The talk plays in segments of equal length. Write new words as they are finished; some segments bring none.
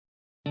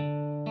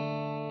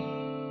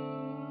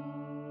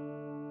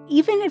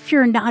even if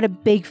you're not a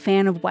big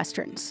fan of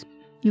Westerns,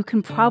 you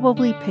can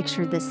probably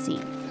picture this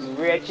scene.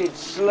 Wretched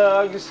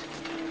slugs.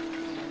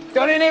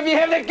 Don't any of you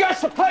have the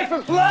guts to play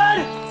for blood?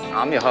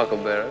 I'm your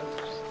huckleberry.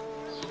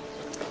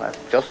 That's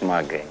just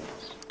my game.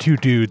 Two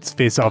dudes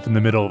face off in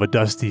the middle of a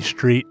dusty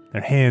street.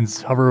 Their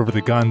hands hover over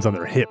the guns on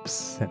their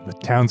hips, and the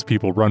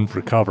townspeople run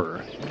for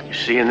cover. You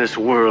see, in this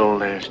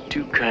world, there's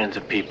two kinds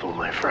of people,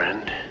 my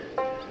friend.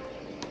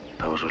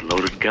 Those with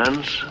loaded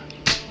guns,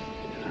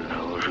 and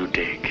those who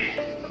dig.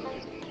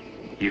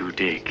 You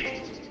dig.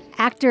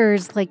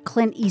 Actors like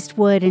Clint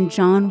Eastwood and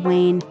John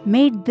Wayne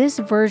made this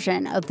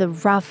version of the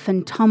rough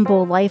and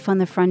tumble life on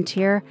the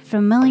frontier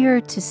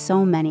familiar to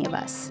so many of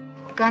us.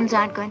 Guns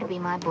aren't going to be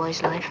my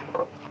boy's life.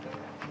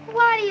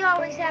 Why do you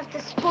always have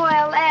to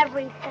spoil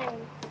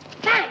everything?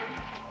 Bang!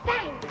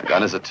 Bang! A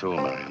gun is a tool,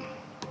 Marion.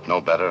 No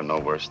better, no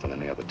worse than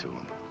any other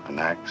tool. An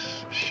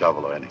axe, a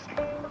shovel, or anything.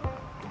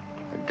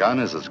 A gun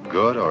is as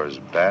good or as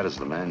bad as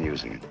the man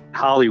using it.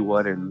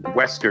 Hollywood and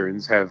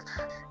Westerns have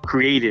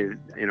created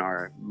in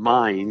our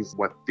minds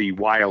what the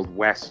Wild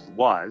West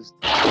was.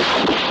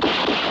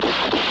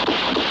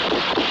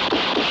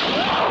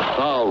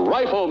 The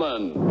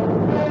Rifleman.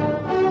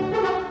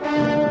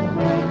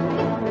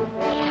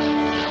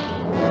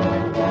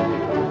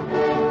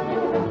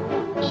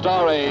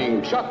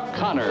 Starring Chuck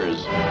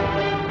Connors.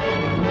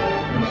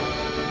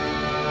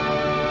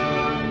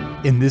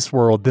 In this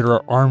world, there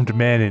are armed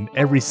men in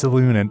every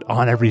saloon and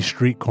on every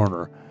street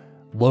corner.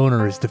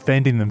 Loners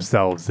defending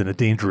themselves in a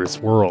dangerous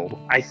world.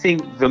 I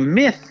think the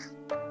myth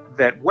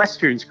that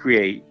Westerns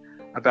create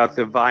about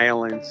the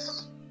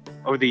violence,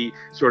 or the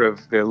sort of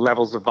the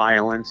levels of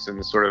violence and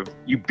the sort of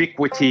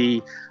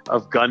ubiquity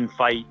of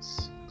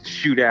gunfights,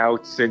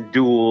 shootouts and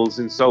duels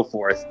and so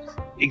forth,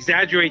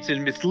 exaggerates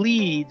and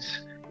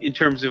misleads in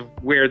terms of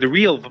where the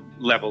real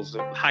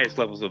highest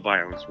levels of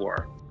violence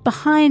were.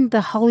 Behind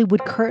the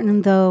Hollywood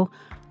curtain, though,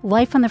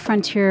 life on the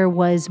frontier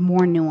was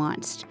more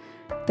nuanced.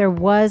 There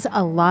was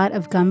a lot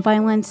of gun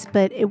violence,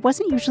 but it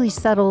wasn't usually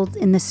settled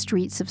in the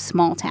streets of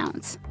small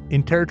towns.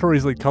 In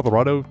territories like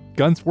Colorado,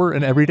 guns were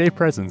an everyday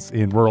presence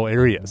in rural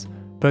areas,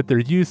 but their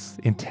use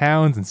in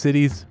towns and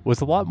cities was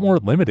a lot more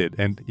limited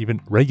and even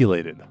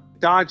regulated.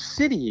 Dodge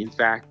City, in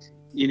fact,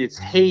 in its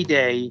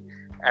heyday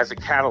as a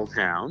cattle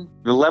town,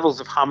 the levels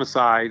of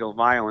homicidal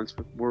violence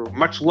were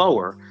much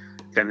lower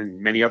than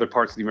in many other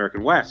parts of the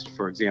American West,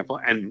 for example,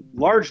 and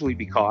largely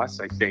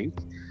because, I think,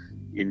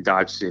 in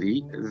Dodge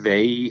City,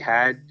 they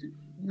had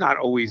not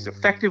always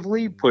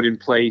effectively put in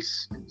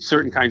place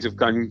certain kinds of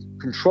gun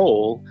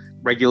control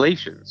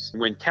regulations.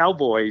 When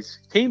cowboys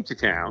came to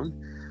town,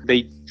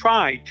 they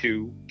tried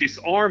to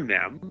disarm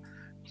them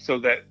so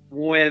that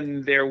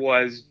when there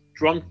was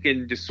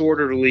drunken,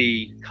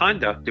 disorderly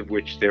conduct, of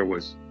which there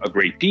was a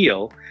great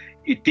deal,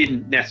 it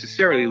didn't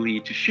necessarily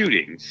lead to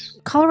shootings.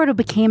 Colorado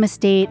became a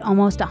state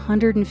almost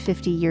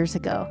 150 years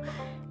ago.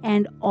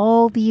 And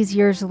all these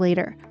years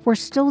later, we're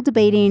still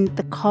debating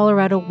the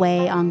Colorado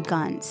way on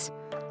guns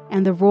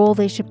and the role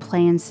they should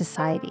play in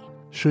society.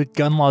 Should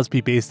gun laws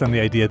be based on the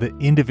idea that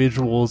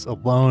individuals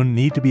alone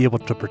need to be able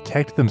to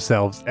protect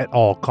themselves at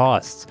all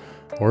costs?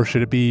 Or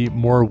should it be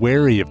more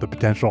wary of the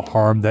potential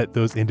harm that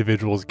those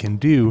individuals can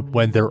do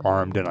when they're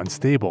armed and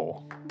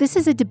unstable? This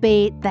is a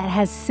debate that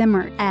has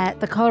simmered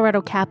at the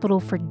Colorado Capitol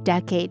for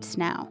decades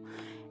now,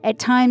 at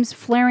times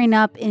flaring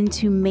up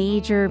into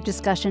major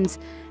discussions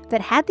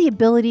that had the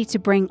ability to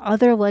bring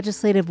other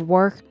legislative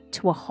work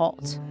to a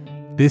halt.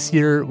 This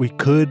year, we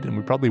could and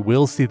we probably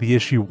will see the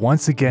issue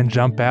once again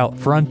jump out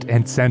front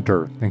and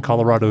center in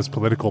Colorado's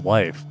political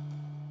life.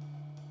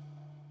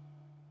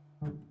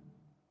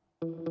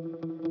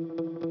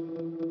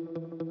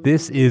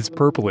 This is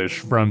Purplish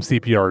from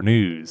CPR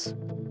News,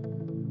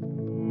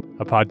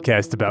 a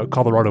podcast about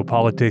Colorado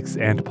politics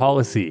and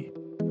policy.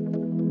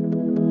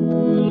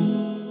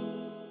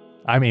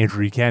 I'm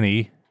Andrew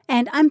Kenny.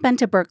 And I'm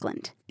Bente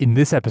Birkeland. In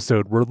this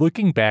episode, we're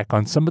looking back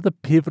on some of the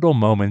pivotal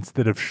moments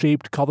that have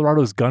shaped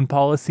Colorado's gun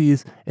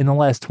policies in the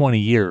last 20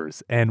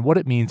 years and what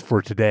it means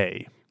for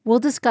today. We'll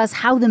discuss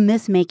how the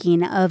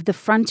myth-making of the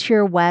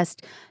frontier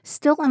West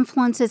still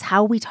influences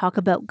how we talk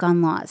about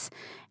gun laws,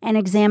 and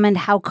examine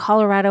how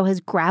Colorado has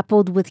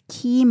grappled with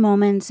key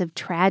moments of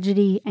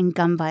tragedy and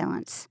gun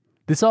violence.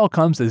 This all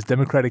comes as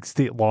Democratic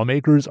state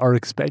lawmakers are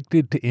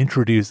expected to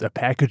introduce a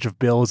package of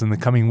bills in the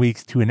coming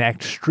weeks to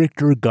enact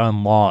stricter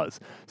gun laws,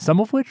 some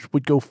of which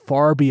would go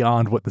far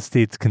beyond what the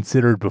states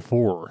considered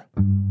before.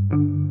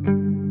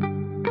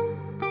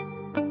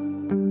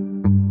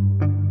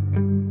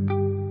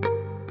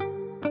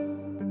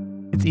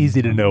 It's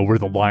easy to know where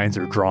the lines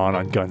are drawn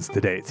on guns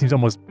today. It seems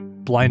almost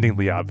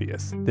blindingly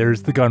obvious.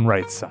 There's the gun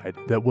rights side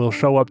that will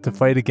show up to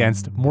fight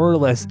against more or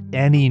less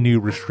any new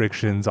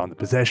restrictions on the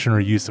possession or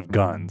use of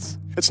guns.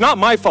 It's not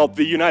my fault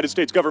the United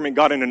States government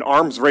got in an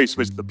arms race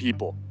with the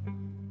people.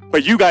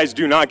 But you guys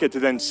do not get to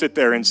then sit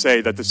there and say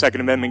that the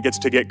Second Amendment gets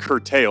to get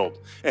curtailed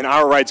and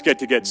our rights get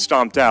to get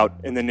stomped out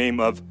in the name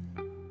of,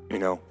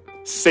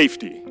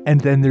 safety.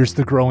 And then there's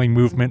the growing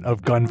movement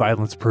of gun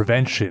violence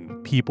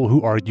prevention, people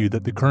who argue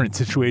that the current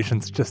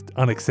situation's just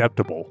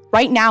unacceptable.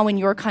 Right now in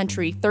your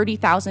country,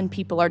 30,000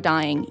 people are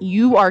dying.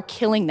 You are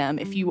killing them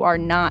if you are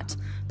not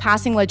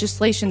passing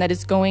legislation that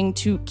is going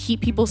to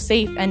keep people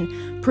safe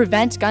and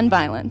prevent gun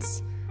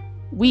violence.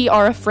 We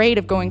are afraid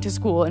of going to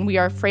school, and we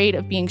are afraid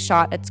of being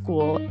shot at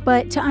school.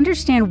 But to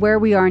understand where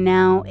we are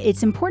now,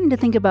 it's important to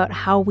think about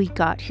how we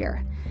got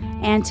here.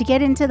 And to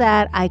get into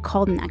that, I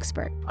called an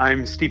expert.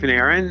 I'm Stephen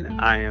Aaron.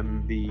 I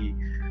am the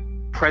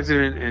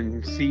president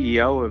and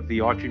CEO of the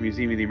Autry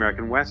Museum of the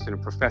American West and a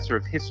professor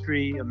of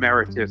history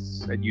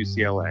emeritus at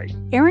UCLA.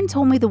 Aaron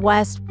told me the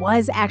West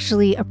was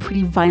actually a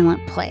pretty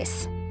violent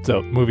place.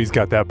 So, movies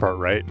got that part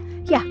right.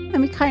 Yeah, I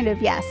mean, kind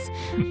of, yes.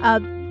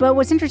 But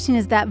what's interesting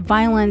is that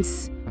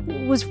violence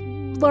was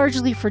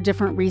largely for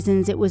different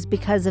reasons. It was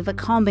because of a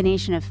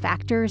combination of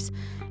factors,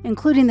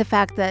 including the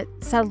fact that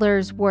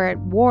settlers were at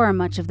war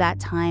much of that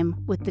time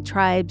with the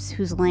tribes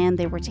whose land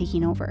they were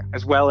taking over.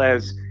 As well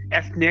as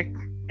ethnic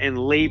and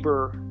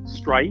labor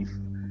strife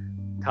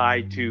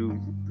tied to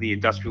the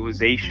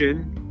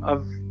industrialization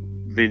of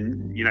the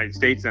United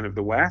States and of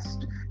the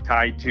West,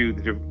 tied to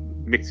the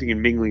mixing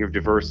and mingling of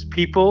diverse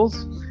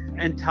peoples,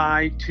 and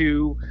tied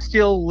to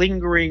still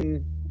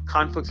lingering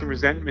conflicts and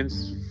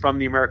resentments from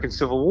the American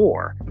Civil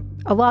War.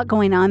 A lot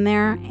going on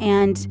there,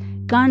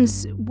 and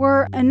guns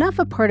were enough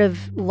a part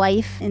of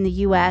life in the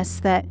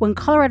U.S. that when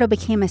Colorado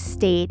became a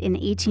state in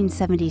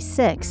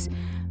 1876,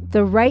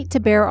 the right to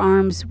bear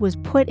arms was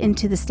put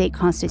into the state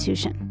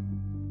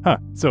constitution. Huh.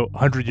 So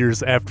 100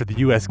 years after the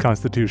U.S.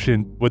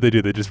 Constitution, what'd they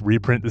do? They just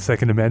reprint the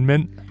Second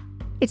Amendment?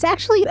 It's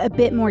actually a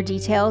bit more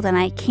detailed, and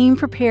I came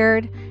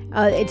prepared.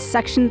 It's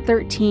Section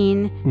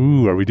 13.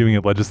 Ooh, are we doing a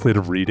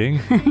legislative reading?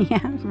 Yeah,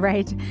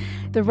 right.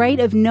 The right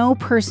of no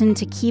person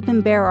to keep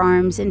and bear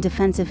arms in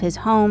defense of his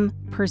home,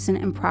 person,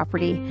 and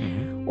property,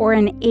 or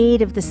in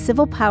aid of the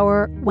civil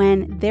power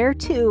when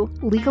thereto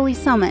legally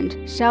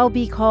summoned shall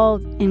be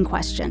called in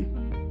question.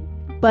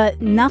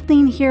 But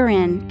nothing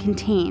herein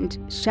contained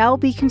shall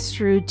be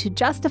construed to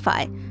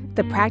justify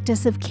the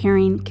practice of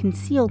carrying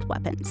concealed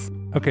weapons.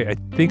 Okay, I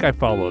think I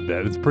followed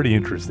that. It's pretty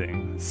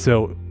interesting.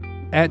 So,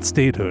 at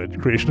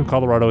statehood, creation of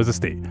Colorado as a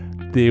state,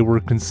 they were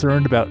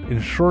concerned about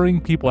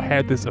ensuring people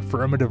had this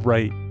affirmative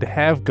right to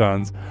have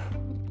guns.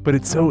 But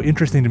it's so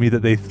interesting to me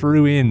that they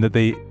threw in that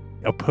they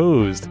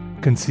opposed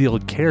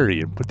concealed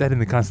carry and put that in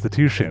the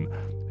Constitution.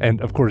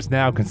 And of course,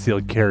 now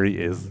concealed carry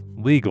is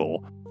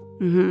legal.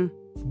 Mm-hmm.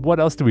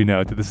 What else do we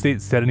know? Did the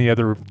state set any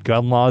other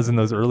gun laws in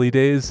those early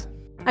days?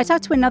 I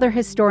talked to another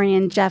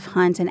historian, Jeff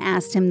Hunt, and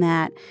asked him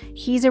that.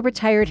 He's a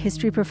retired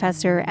history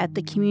professor at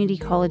the Community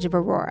College of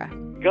Aurora.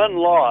 Gun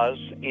laws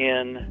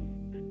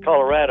in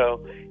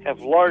Colorado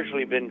have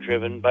largely been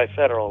driven by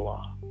federal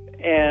law,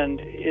 and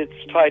it's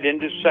tied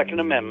into Second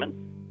Amendment.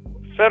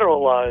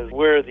 Federal law is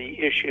where the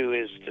issue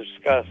is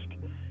discussed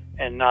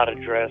and not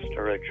addressed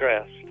or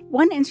addressed.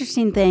 One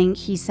interesting thing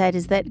he said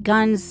is that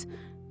guns,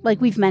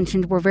 like we've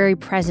mentioned, were very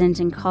present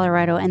in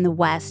Colorado and the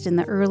West in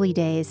the early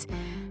days.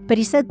 But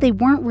he said they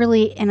weren't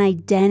really an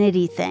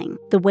identity thing,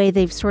 the way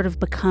they've sort of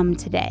become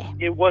today.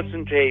 It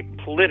wasn't a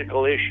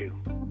political issue,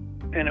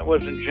 and it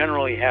wasn't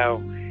generally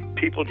how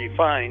people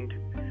defined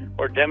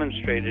or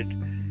demonstrated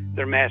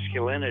their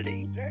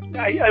masculinity.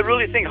 I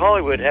really think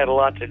Hollywood had a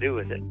lot to do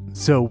with it.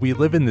 So we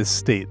live in this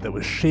state that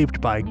was shaped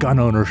by gun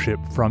ownership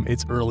from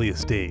its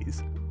earliest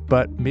days.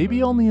 But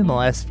maybe only in the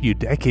last few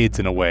decades,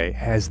 in a way,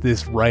 has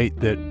this right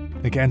that,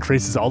 again,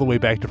 traces all the way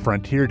back to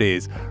frontier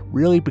days,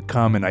 really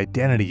become an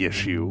identity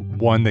issue,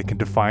 one that can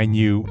define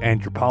you and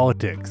your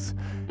politics.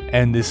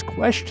 And this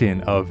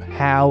question of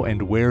how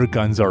and where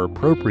guns are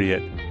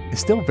appropriate is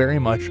still very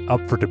much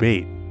up for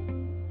debate.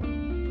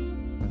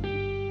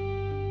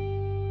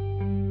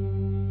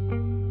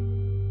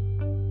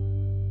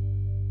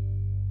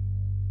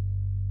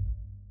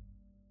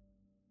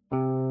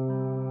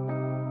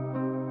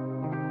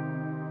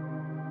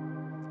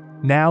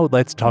 Now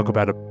let's talk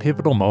about a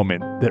pivotal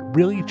moment that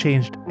really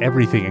changed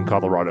everything in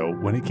Colorado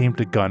when it came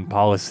to gun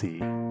policy.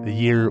 The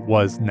year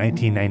was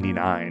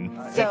 1999.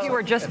 If you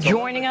are just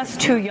joining us,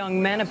 two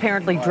young men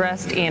apparently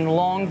dressed in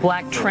long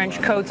black trench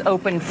coats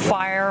opened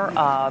fire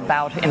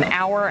about an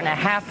hour and a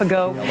half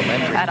ago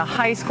at a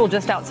high school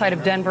just outside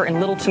of Denver in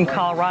Littleton,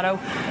 Colorado.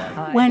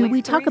 When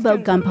we talk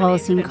about gun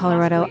policy in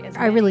Colorado,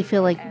 I really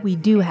feel like we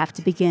do have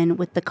to begin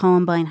with the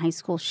Columbine High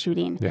School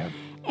shooting. Yeah.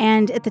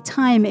 And at the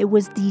time, it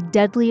was the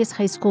deadliest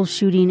high school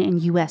shooting in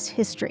U.S.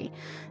 history.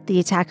 The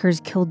attackers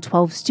killed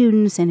 12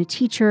 students and a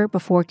teacher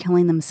before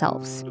killing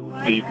themselves.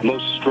 The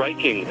most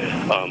striking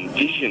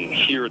vision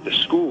here at the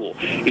school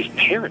is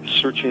parents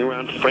searching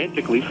around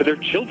frantically for their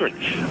children.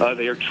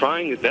 They are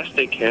trying as best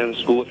they can,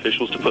 school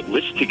officials, to put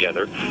lists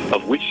together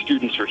of which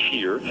students are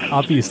here.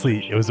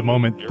 Obviously, it was a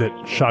moment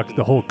that shocked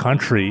the whole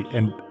country.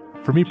 And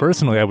for me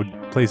personally, I would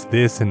place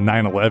this and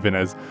 9/11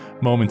 as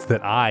moments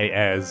that I,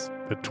 as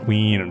a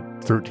tween and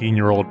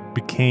 13-year-old,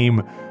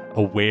 became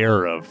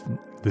aware of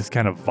this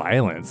kind of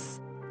violence.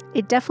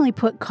 It definitely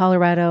put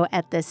Colorado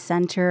at the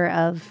center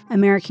of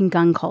American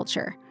gun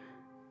culture.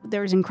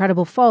 There was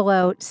incredible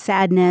fallout,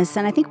 sadness,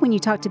 and I think when you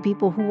talk to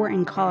people who were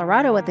in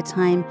Colorado at the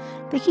time,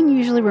 they can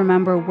usually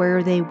remember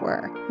where they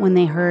were when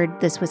they heard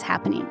this was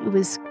happening. It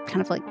was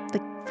kind of like,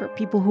 for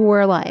people who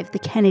were alive, the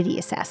Kennedy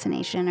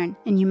assassination,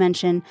 and you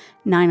mentioned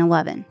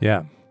 9/11.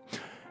 Yeah.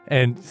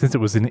 And since it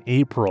was in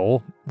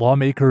April,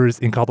 lawmakers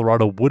in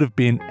Colorado would have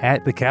been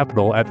at the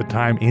Capitol at the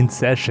time in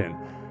session.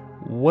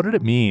 What did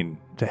it mean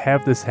to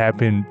have this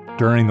happen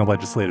during the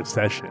legislative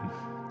session?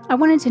 I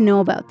wanted to know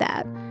about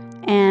that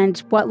and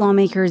what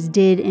lawmakers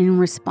did in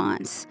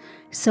response.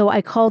 So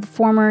I called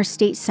former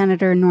state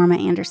senator Norma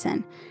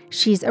Anderson.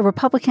 She's a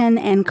Republican,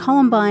 and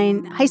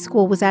Columbine High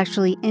School was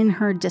actually in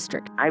her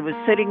district. I was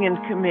sitting in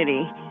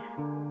committee,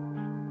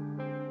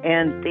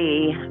 and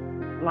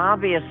the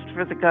lobbyist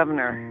for the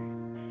governor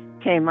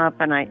came up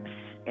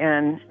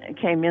and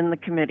came in the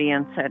committee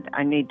and said,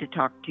 "I need to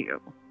talk to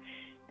you."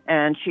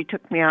 And she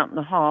took me out in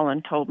the hall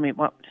and told me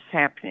what was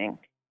happening.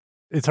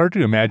 It's hard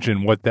to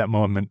imagine what that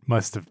moment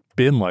must have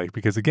been like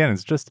because, again,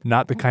 it's just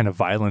not the kind of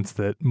violence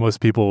that most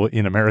people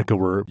in America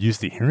were used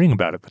to hearing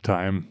about at the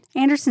time.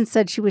 Anderson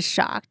said she was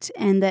shocked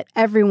and that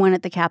everyone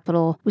at the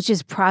Capitol was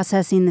just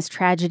processing this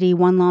tragedy.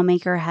 One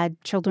lawmaker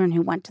had children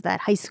who went to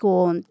that high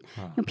school, and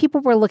people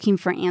were looking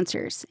for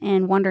answers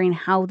and wondering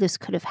how this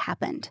could have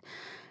happened.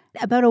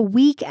 About a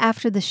week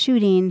after the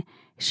shooting,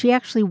 she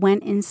actually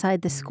went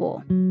inside the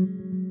school.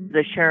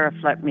 The sheriff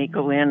let me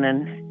go in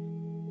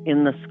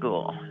the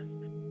school.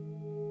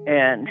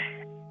 And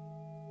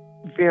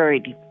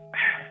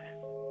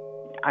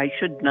I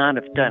should not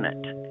have done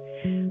it.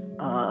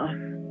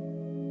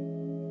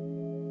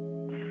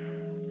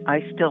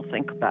 I still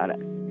think about it.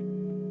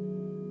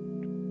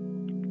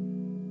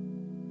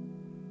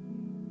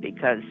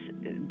 Because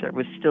there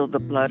was still the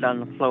blood on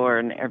the floor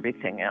and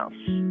everything else.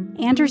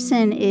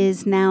 Anderson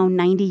is now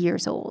 90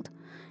 years old.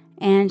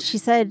 And she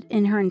said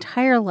in her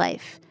entire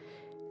life,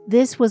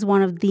 this was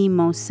one of the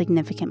most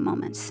significant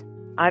moments.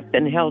 I've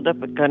been held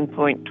up at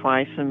gunpoint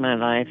twice in my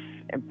life,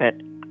 but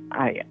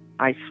I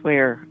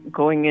swear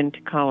going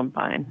into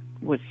Columbine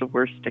was the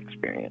worst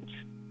experience.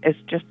 It's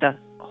just a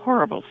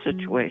horrible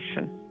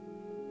situation,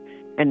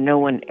 and no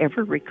one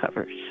ever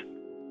recovers.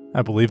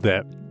 I believe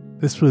that.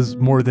 This was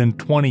more than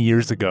 20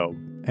 years ago,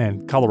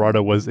 and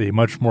Colorado was a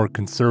much more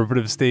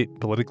conservative state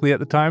politically at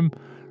the time.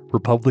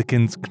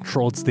 Republicans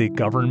controlled state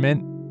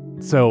government.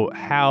 So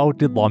how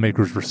did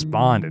lawmakers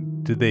respond?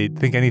 And did they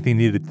think anything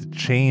needed to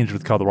change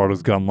with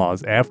Colorado's gun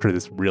laws after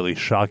this really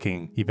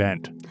shocking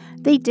event?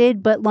 They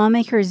did, but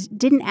lawmakers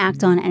didn't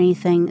act on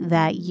anything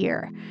that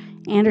year.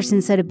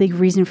 Anderson said a big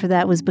reason for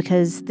that was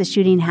because the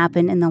shooting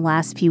happened in the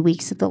last few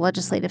weeks of the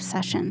legislative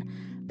session.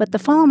 But the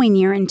following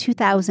year, in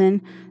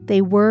 2000,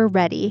 they were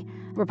ready.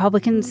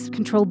 Republicans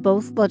controlled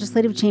both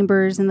legislative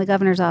chambers and the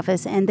governor's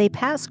office, and they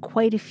passed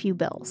quite a few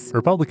bills.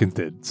 Republicans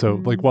did?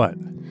 So, like what?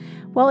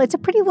 Well, it's a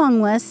pretty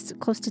long list,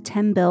 close to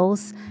 10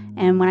 bills.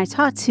 And when I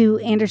talked to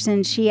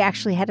Anderson, she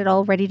actually had it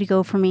all ready to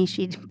go for me.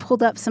 She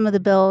pulled up some of the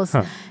bills.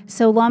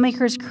 So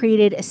lawmakers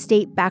created a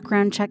state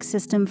background check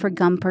system for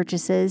gun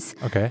purchases.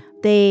 Okay.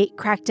 They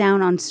cracked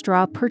down on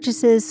straw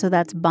purchases, so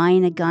that's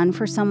buying a gun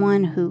for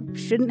someone who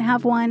shouldn't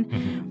have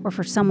one or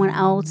for someone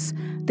else.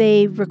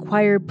 They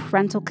required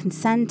parental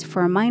consent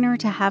for a minor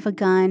to have a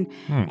gun,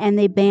 and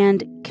they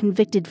banned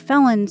convicted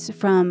felons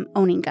from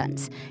owning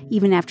guns,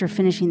 even after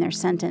finishing their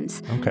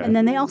sentence. Okay. And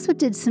then they also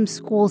did some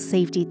school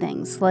safety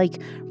things,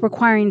 like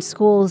requiring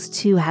schools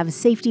to have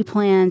safety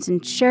plans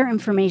and share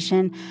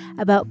information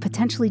about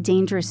potentially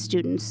dangerous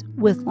students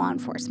with law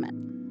enforcement.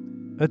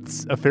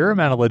 That's a fair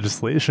amount of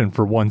legislation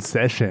for one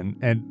session,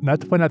 and not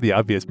to point out the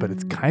obvious, but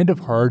it's kind of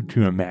hard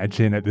to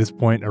imagine at this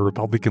point a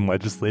Republican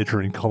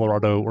legislature in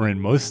Colorado or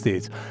in most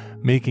states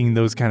making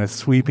those kind of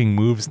sweeping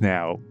moves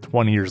now,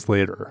 20 years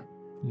later.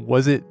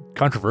 Was it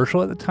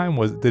controversial at the time?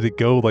 Did it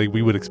go like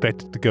we would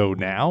expect it to go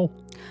now?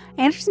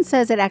 Anderson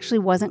says it actually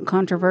wasn't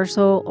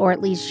controversial, or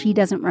at least she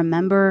doesn't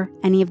remember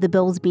any of the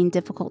bills being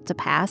difficult to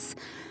pass.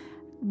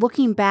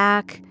 Looking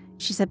back,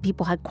 she said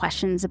people had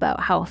questions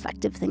about how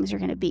effective things are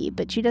going to be,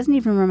 but she doesn't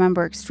even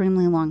remember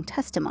extremely long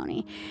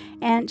testimony.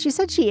 And she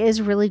said she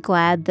is really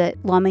glad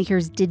that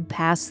lawmakers did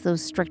pass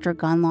those stricter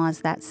gun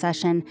laws that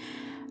session.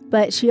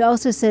 But she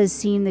also says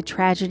seeing the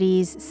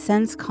tragedies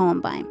since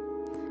Columbine,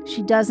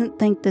 she doesn't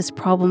think this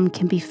problem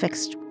can be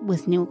fixed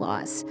with new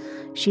laws.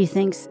 She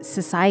thinks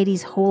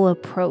society's whole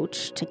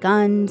approach to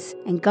guns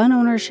and gun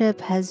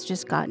ownership has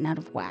just gotten out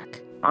of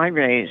whack. I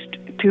raised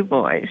 2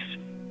 boys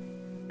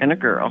and a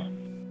girl.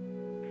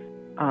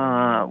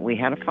 We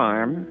had a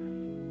farm,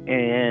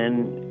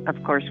 and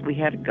of course we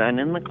had a gun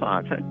in the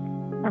closet,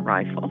 a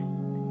rifle.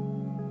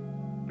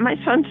 My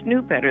sons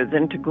knew better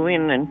than to go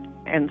in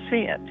and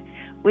see it.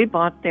 We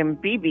bought them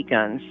BB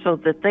guns so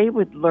that they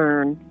would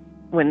learn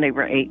when they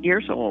were 8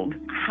 years old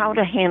how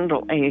to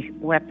handle a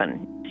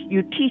weapon.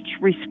 You teach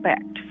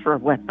respect for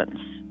weapons.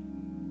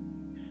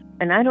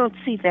 And I don't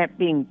see that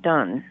being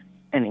done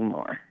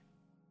anymore.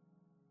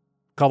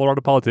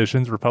 Colorado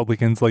politicians,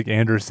 Republicans like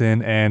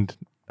Anderson, and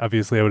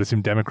obviously I would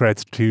assume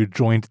Democrats too,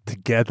 joined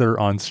together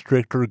on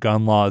stricter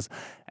gun laws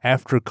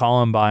after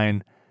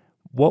Columbine.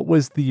 what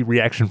was the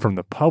reaction from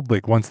the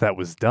public once that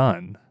was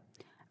done?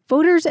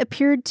 Voters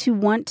appeared to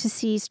want to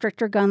see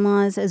stricter gun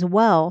laws as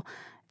well.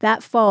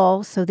 That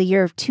fall, so the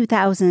year of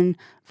 2000,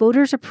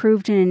 voters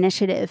approved an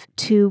initiative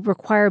to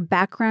require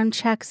background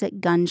checks at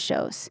gun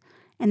shows.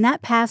 And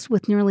that passed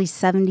with nearly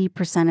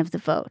 70% of the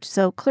vote.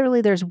 So clearly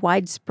there's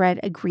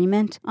widespread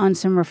agreement on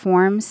some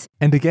reforms.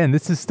 And again,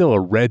 this is still a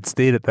red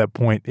state at that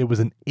point. It was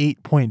an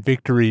 8-point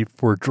victory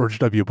for George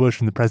W. Bush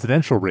in the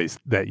presidential race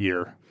that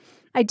year.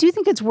 I do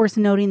think it's worth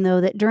noting,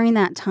 though, that during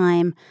that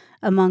time,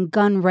 among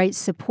gun rights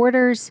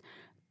supporters,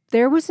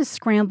 there was a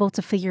scramble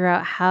to figure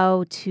out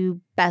how to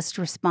best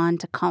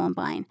respond to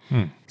Columbine.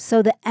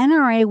 So the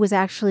NRA was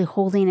actually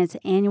holding its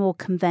annual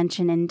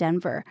convention in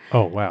Denver.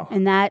 Oh, wow.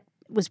 And that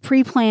was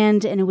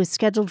pre-planned, and it was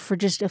scheduled for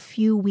just a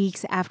few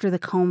weeks after the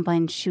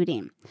Columbine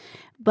shooting.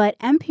 But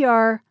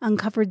NPR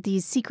uncovered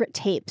these secret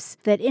tapes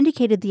that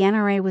indicated the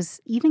NRA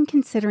was even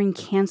considering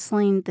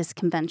canceling this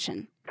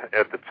convention.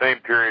 At the same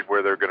period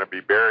where they're going to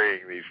be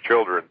burying these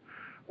children,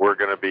 we're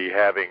going to be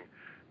having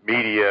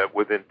media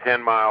within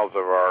 10 miles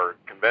of our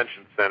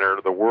convention center,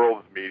 the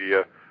world's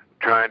media,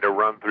 trying to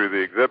run through the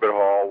exhibit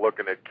hall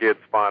looking at kids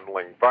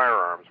fondling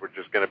firearms, which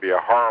is going to be a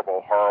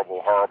horrible,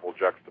 horrible, horrible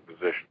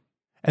juxtaposition.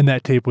 And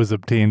that tape was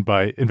obtained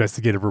by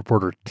investigative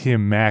reporter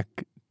Tim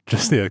Mack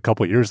just a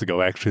couple of years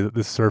ago, actually, that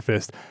this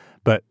surfaced.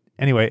 But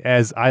anyway,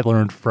 as I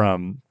learned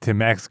from Tim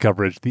Mack's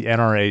coverage, the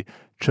NRA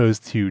chose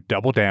to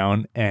double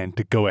down and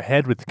to go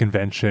ahead with the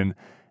convention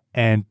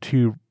and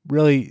to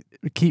really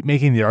keep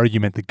making the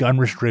argument that gun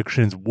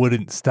restrictions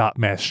wouldn't stop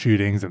mass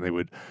shootings, and they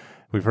would,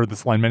 we've heard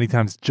this line many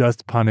times,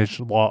 just punish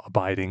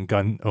law-abiding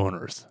gun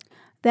owners.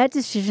 That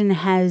decision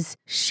has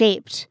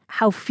shaped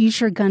how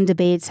future gun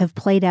debates have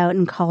played out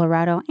in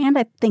Colorado and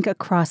I think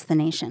across the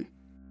nation.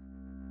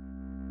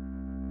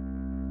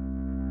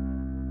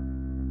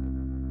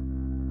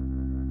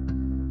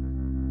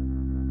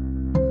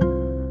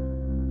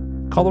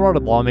 Colorado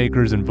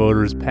lawmakers and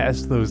voters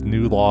passed those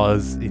new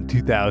laws in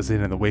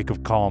 2000 in the wake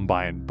of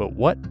Columbine, but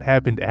what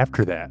happened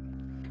after that?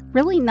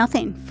 Really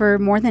nothing for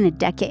more than a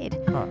decade.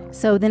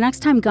 So the next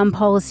time gun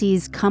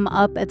policies come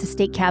up at the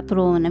state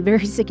capitol in a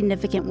very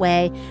significant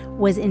way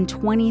was in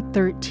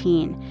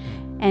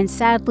 2013. And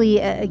sadly,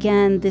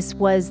 again, this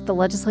was the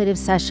legislative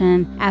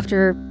session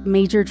after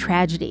major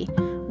tragedy.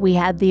 We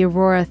had the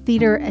Aurora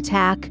Theater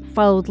attack,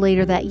 followed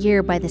later that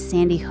year by the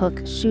Sandy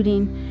Hook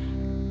shooting.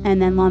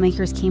 And then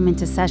lawmakers came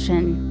into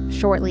session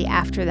shortly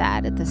after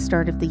that at the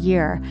start of the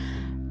year.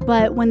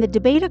 But when the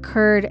debate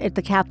occurred at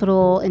the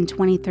Capitol in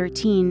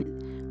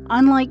 2013,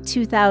 unlike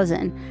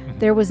 2000,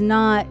 there was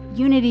not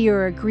unity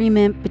or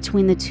agreement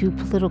between the two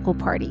political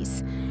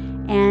parties.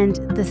 And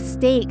the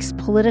stakes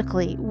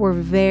politically were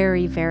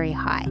very, very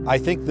high. I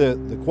think the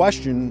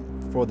question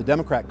for the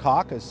Democrat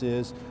caucus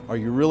is, are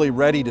you really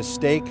ready to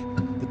stake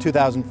the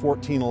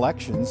 2014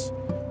 elections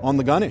on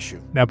the gun issue?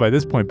 Now, by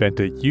this point,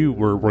 Bente, you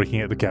were working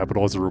at the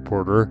Capitol as a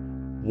reporter.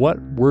 What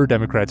were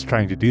Democrats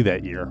trying to do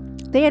that year?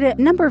 They had a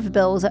number of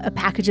bills, a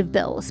package of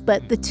bills,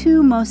 but the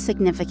two most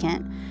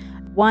significant,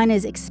 one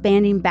is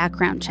expanding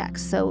background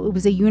checks. So it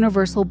was a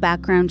universal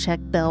background check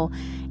bill,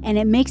 and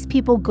it makes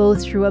people go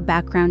through a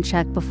background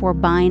check before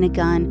buying a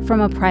gun from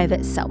a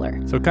private seller.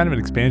 So kind of an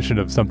expansion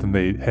of something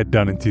they had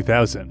done in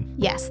 2000.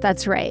 Yes,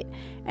 that's right.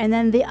 And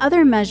then the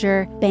other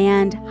measure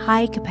banned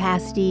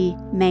high-capacity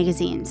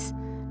magazines.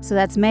 So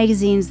that's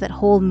magazines that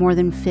hold more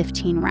than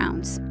 15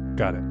 rounds.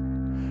 Got it.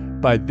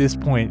 By this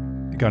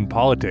point, gun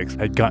politics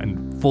had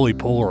gotten fully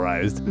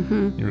polarized.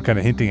 You were kind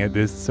of hinting at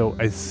this. So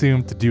I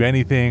assume to do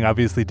anything,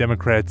 obviously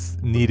Democrats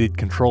needed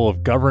control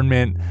of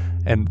government,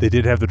 and they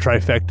did have the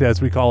trifecta,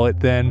 as we call it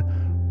then.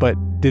 But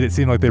did it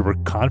seem like they were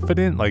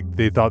confident? Like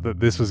they thought that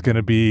this was going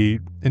to be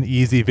an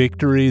easy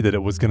victory, that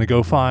it was going to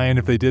go fine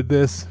if they did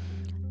this?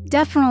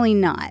 Definitely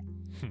not.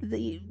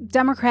 The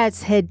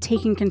Democrats had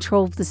taken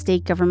control of the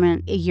state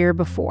government a year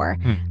before.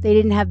 They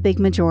didn't have big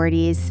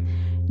majorities.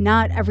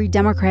 Not every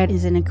Democrat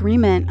is in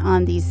agreement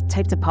on these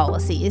types of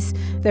policies.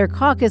 Their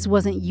caucus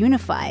wasn't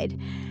unified.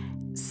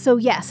 So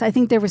yes, I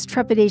think there was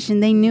trepidation.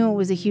 They knew it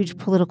was a huge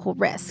political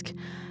risk.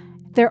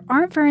 There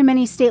aren't very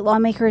many state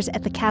lawmakers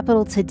at the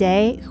Capitol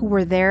today who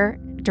were there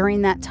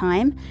during that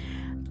time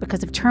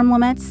because of term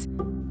limits.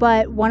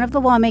 But one of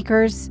the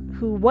lawmakers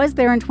who was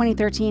there in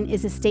 2013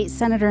 is a state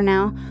senator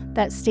now.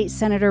 That's State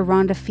Senator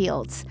Rhonda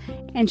Fields.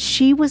 And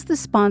she was the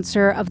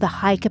sponsor of the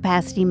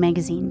high-capacity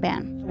magazine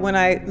ban. When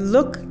I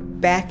look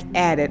back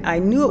at it, I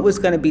knew it was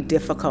going to be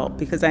difficult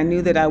because I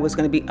knew that I was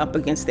going to be up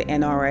against the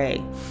NRA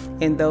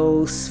and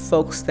those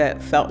folks that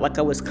felt like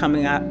I was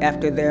coming out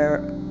after their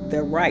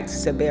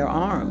rights to bear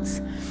arms.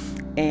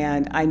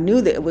 And I knew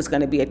that it was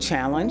going to be a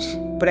challenge,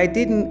 but I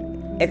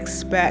didn't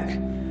expect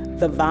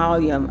the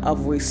volume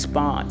of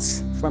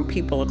response from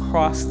people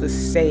across the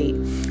state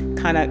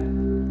kind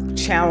of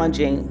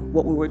challenging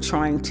what we were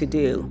trying to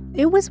do.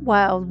 It was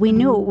wild. We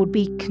knew it would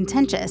be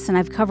contentious, and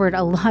I've covered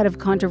a lot of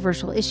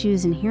controversial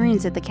issues and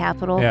hearings at the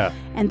Capitol. Yeah.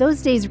 And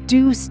those days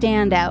do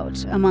stand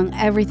out among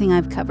everything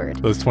I've covered.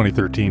 Those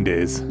 2013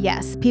 days.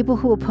 Yes. People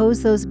who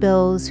opposed those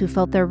bills, who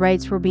felt their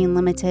rights were being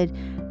limited,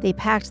 They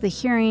packed the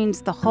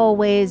hearings, the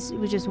hallways. It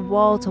was just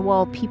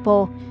wall-to-wall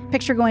people.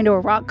 Picture going to a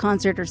rock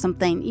concert or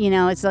something.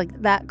 It's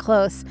like that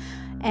close.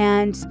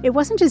 And it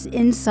wasn't just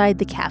inside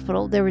the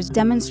Capitol. There was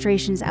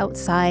demonstrations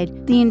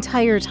outside the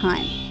entire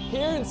time.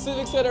 Here in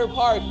Civic Center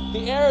Park,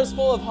 the air is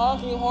full of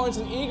honking horns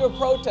and eager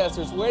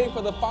protesters waiting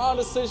for the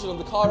final decision of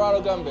the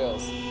Colorado gun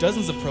bills.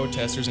 Dozens of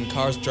protesters and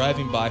cars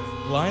driving by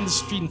line the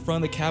street in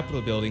front of the Capitol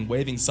building,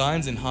 waving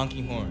signs and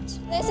honking horns.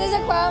 This is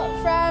a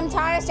quote from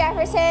Thomas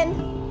Jefferson,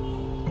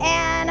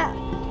 and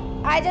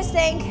I just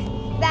think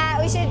that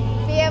we should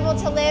be able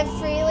to live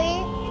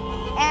freely,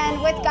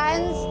 and with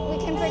guns, we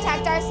can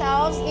protect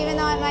ourselves, even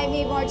though it might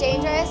be more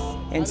dangerous.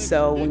 And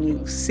so when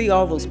you see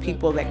all those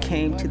people that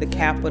came to the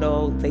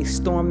Capitol, they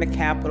stormed the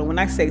Capitol. When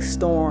I say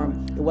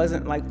storm, it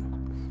wasn't like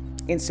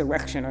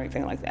insurrection or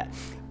anything like that.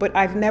 But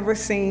I've never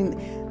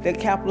seen the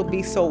Capitol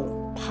be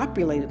so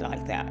populated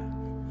like that.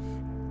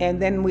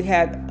 And then we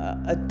had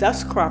a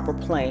dust cropper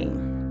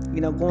plane,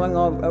 going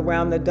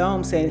around the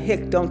dome saying,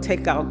 "Hick, don't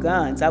take our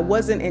guns." I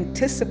wasn't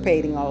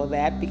anticipating all of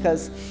that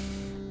because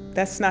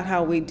that's not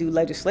how we do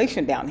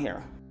legislation down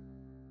here.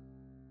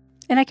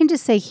 And I can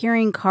just say,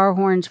 hearing car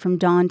horns from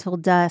dawn till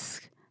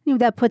dusk,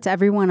 that puts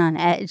everyone on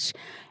edge.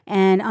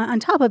 And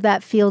on top of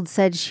that, Fields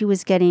said she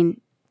was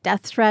getting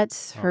death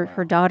threats.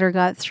 Her daughter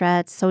got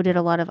threats. So did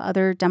a lot of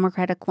other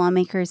Democratic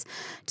lawmakers,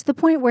 to the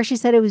point where she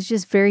said it was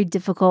just very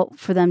difficult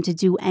for them to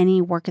do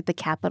any work at the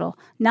Capitol,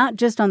 not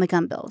just on the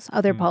gun bills,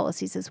 other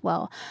policies as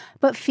well.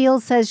 But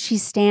Fields says she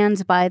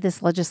stands by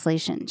this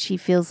legislation. She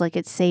feels like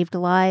it saved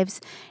lives,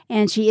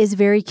 and she is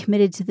very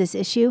committed to this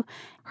issue.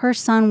 Her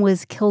son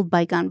was killed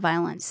by gun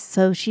violence,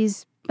 so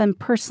she's been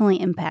personally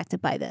impacted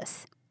by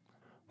this.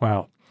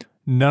 Wow.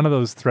 None of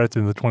those threats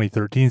in the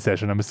 2013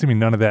 session, I'm assuming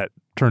none of that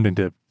turned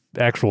into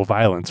actual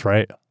violence,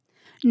 right?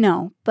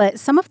 No, but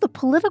some of the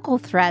political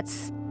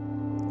threats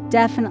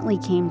definitely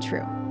came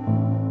true.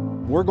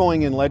 We're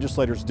going in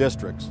legislators'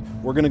 districts.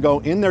 We're going to go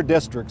in their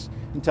districts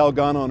and tell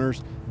gun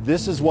owners,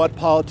 this is what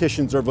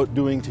politicians are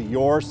doing to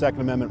your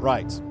Second Amendment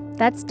rights.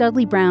 That's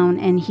Dudley Brown,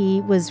 and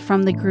he was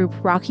from the group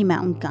Rocky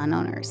Mountain Gun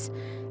Owners.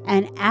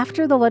 And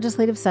after the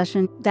legislative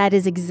session, that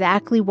is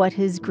exactly what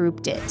his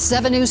group did.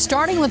 7 News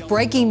starting with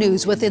breaking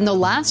news. Within the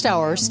last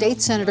hour,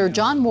 State Senator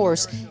John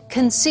Morse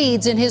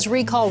concedes in his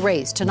recall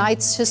race.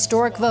 Tonight's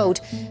historic vote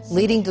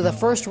leading to the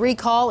first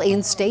recall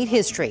in state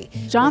history.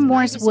 John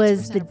Morse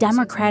was the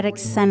Democratic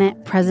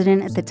Senate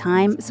president at the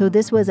time, so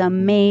this was a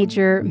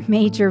major,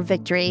 major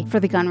victory for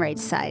the gun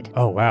rights side.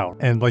 Oh, wow.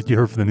 And like you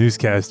heard from the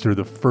newscaster,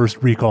 the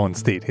first recall in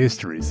state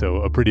history, so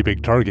a pretty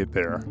big target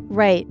there.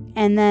 Right.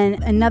 And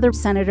then another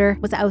senator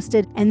was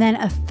ousted, and then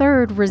a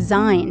third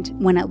resigned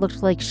when it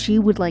looked like she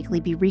would likely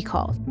be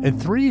recalled.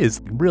 And 3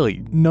 is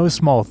really no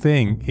small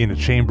thing in a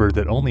chamber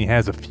that only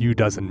has a few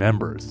dozen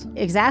members.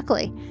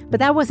 Exactly. But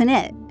that wasn't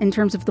it in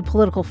terms of the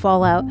political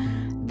fallout.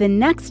 The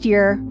next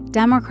year,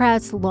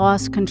 Democrats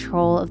lost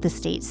control of the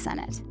state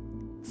Senate.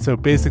 So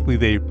basically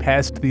they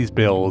passed these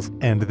bills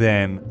and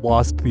then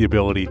lost the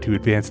ability to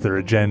advance their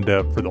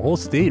agenda for the whole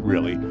state,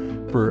 really,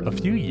 for a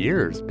few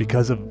years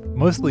because of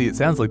mostly, it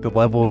sounds like, the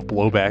level of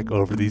blowback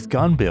over these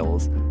gun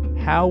bills.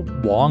 How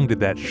long did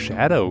that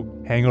shadow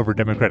hang over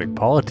Democratic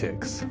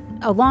politics?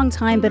 A long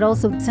time, but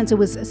also since it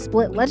was a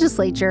split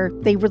legislature,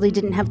 they really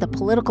didn't have the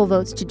political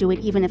votes to do it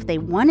even if they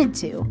wanted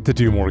to. To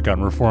do more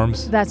gun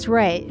reforms? That's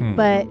right.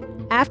 But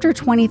after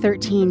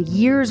 2013,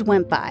 years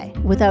went by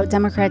without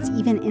Democrats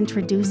even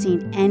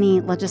introducing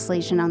any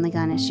legislation on the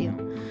gun issue.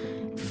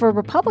 For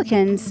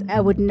Republicans,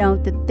 I would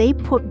note that they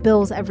put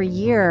bills every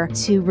year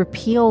to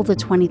repeal the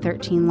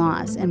 2013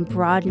 laws and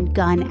broaden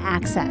gun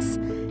access.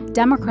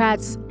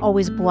 Democrats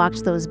always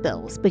blocked those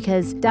bills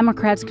because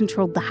Democrats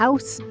controlled the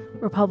House,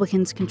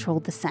 Republicans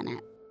controlled the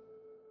Senate.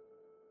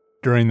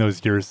 During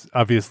those years,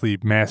 obviously,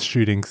 mass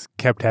shootings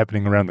kept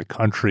happening around the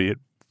country. It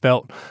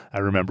felt, I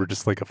remember,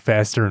 just like a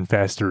faster and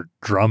faster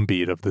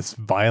drumbeat of this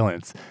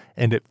violence.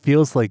 And it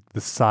feels like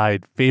the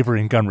side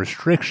favoring gun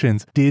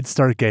restrictions did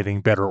start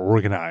getting better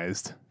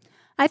organized.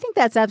 I think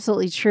that's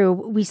absolutely true.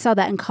 We saw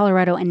that in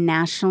Colorado and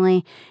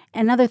nationally.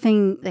 Another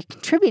thing that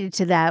contributed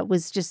to that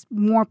was just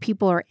more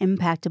people are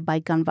impacted by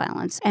gun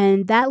violence.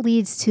 And that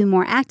leads to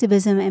more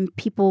activism and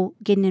people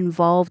getting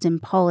involved in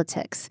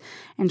politics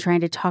and trying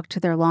to talk to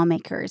their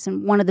lawmakers.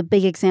 And one of the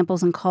big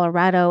examples in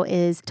Colorado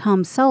is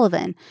Tom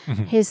Sullivan.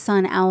 Mm-hmm. His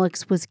son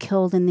Alex was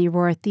killed in the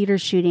Aurora Theater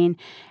shooting.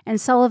 And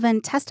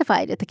Sullivan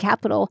testified at the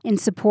Capitol in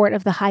support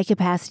of the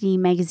high-capacity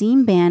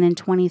magazine ban in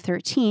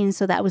 2013.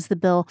 So that was the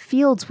bill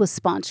Fields was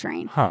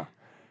sponsoring. Huh.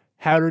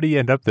 How did he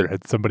end up there?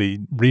 Had somebody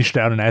reached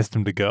out and asked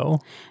him to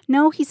go?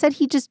 No, he said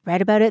he just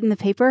read about it in the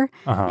paper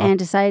and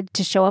decided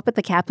to show up at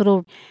the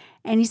Capitol.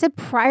 And he said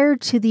prior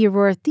to the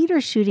Aurora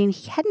Theater shooting,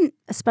 he hadn't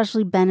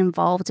especially been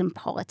involved in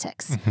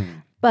politics. Mm-hmm.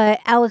 But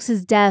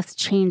Alex's death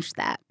changed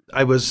that.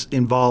 I was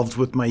involved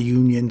with my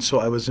union, so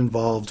I was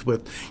involved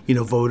with,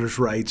 voters'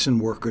 rights and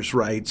workers'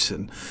 rights,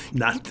 and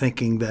not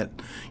thinking that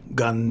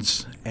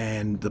guns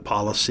and the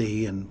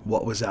policy and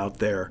what was out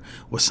there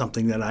was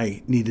something that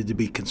I needed to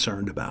be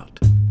concerned about.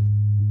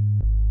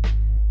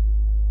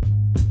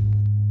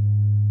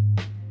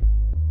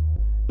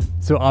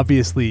 So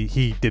obviously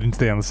he didn't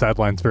stay on the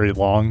sidelines very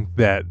long.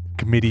 That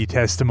committee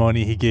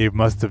testimony he gave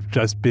must have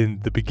just been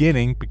the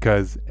beginning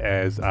because,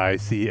 as I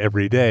see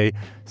every day,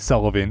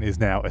 Sullivan is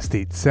now a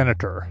state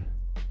senator.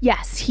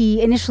 Yes,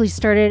 he initially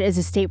started as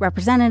a state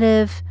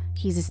representative.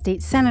 He's a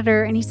state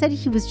senator, and he said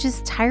he was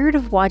just tired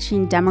of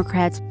watching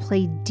Democrats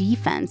play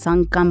defense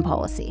on gun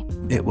policy.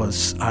 It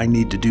was, I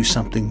need to do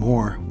something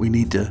more. We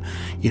need to,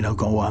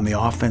 go on the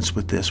offense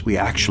with this. We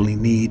actually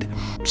need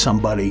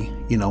somebody,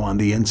 on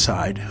the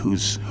inside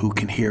who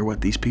can hear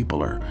what these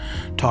people are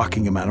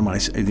talking about. And when I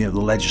say, the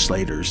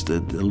legislators,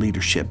 the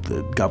leadership,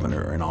 the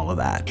governor, and all of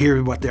that.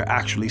 Hear what they're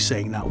actually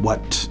saying, not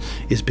what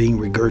is being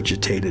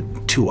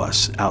regurgitated to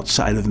us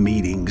outside of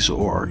meetings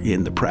or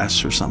in the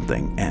press or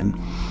something. And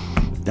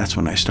that's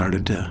when I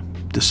started to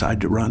decide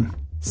to run.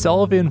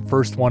 Sullivan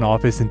first won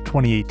office in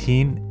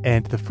 2018,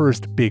 and the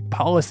first big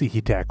policy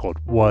he tackled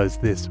was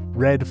this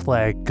red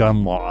flag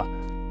gun law.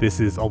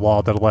 This is a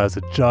law that allows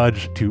a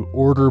judge to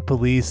order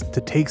police to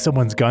take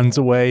someone's guns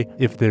away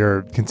if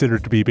they're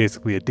considered to be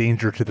basically a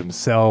danger to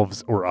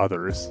themselves or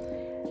others.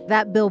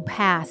 That bill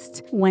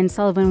passed when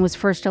Sullivan was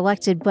first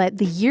elected, but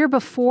the year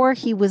before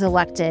he was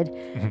elected,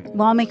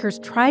 lawmakers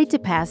tried to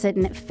pass it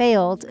and it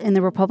failed in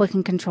the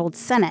Republican-controlled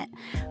Senate.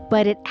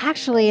 But it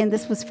actually, and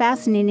this was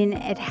fascinating,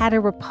 it had a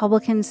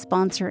Republican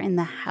sponsor in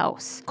the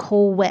House,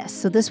 Cole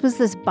Wist. So this was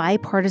this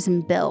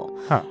bipartisan bill.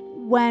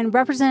 When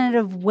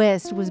Representative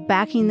Wist was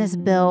backing this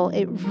bill,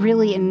 it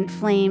really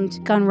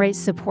inflamed gun rights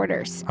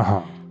supporters.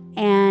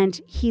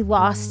 And he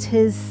lost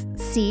his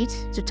seat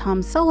to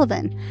Tom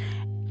Sullivan.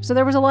 So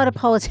there was a lot of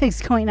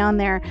politics going on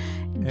there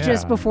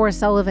just before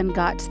Sullivan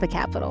got to the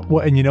Capitol.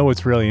 Well, and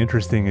what's really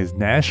interesting is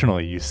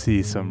nationally you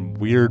see some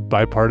weird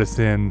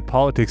bipartisan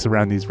politics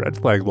around these red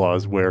flag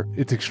laws where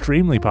it's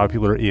extremely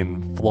popular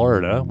in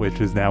Florida, which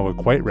is now a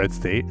quite red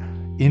state.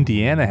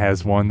 Indiana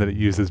has one that it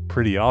uses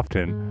pretty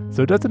often,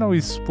 so it doesn't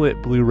always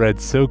split blue-red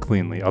so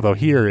cleanly, although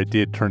here it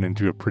did turn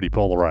into a pretty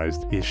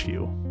polarized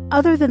issue.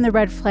 Other than the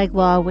red flag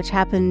law, which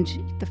happened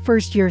the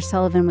first year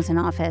Sullivan was in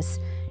office,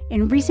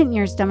 in recent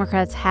years,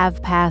 Democrats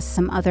have passed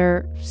some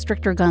other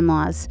stricter gun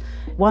laws.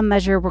 One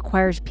measure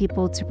requires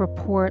people to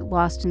report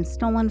lost and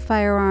stolen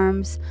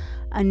firearms.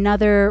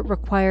 Another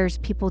requires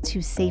people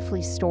to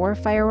safely store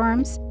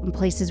firearms in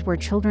places where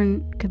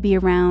children could be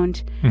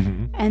around.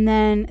 And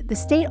then the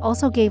state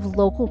also gave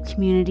local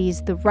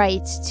communities the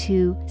right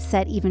to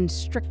set even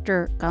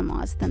stricter gun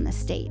laws than the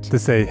state. To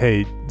say,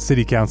 hey,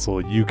 city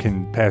council, you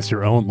can pass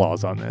your own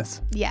laws on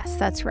this. Yes,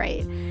 that's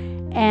right.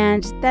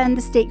 And then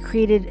the state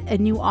created a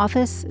new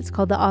office. It's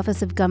called the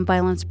Office of Gun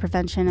Violence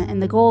Prevention.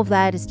 And the goal of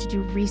that is to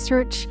do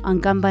research on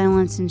gun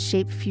violence and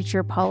shape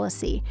future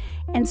policy.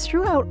 And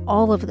throughout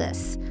all of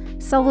this,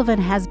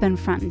 Sullivan has been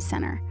front and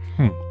center.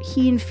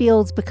 He and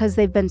Fields, because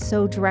they've been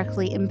so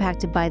directly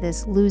impacted by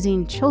this,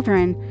 losing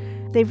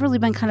children, they've really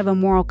been kind of a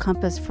moral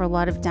compass for a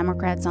lot of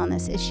Democrats on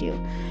this issue.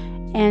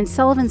 And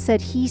Sullivan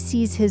said he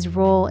sees his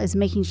role as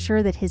making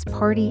sure that his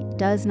party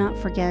does not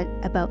forget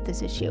about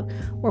this issue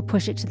or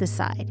push it to the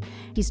side.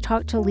 He's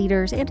talked to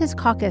leaders and his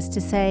caucus to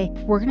say,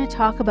 we're going to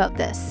talk about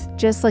this,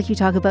 just like you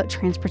talk about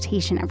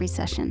transportation every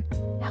session,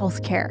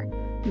 healthcare,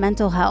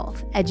 mental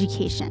health,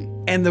 education.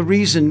 And the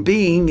reason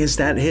being is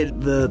that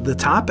the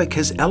topic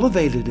has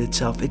elevated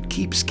itself. It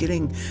keeps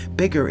getting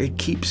bigger. It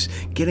keeps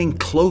getting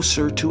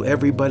closer to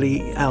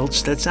everybody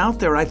else that's out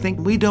there. I think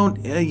we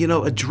don't,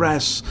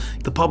 address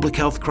the public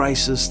health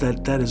crisis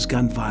that is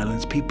gun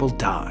violence. People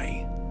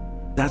die.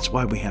 That's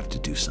why we have to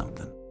do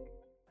something.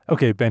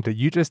 Okay, Bente,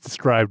 you just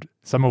described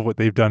some of what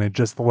they've done in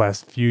just the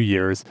last few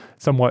years,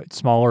 somewhat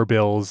smaller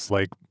bills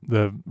like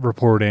the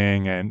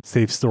reporting and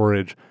safe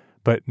storage.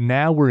 But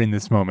now we're in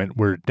this moment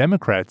where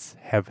Democrats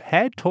have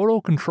had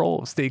total control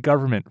of state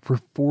government for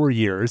 4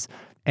 years.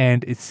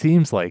 And it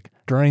seems like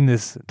during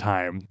this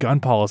time, gun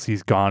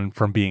policy's gone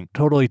from being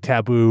totally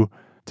taboo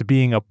to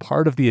being a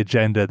part of the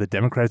agenda that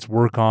Democrats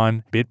work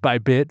on bit by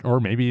bit,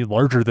 or maybe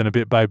larger than a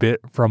bit by bit,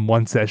 from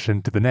one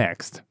session to the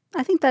next.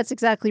 I think that's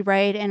exactly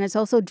right. And it's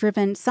also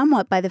driven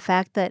somewhat by the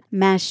fact that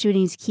mass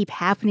shootings keep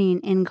happening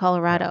in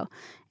Colorado.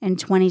 In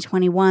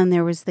 2021,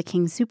 there was the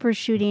King Soopers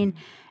shooting.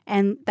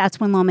 And that's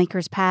when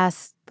lawmakers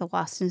passed the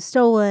Lost and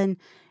Stolen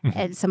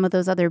and some of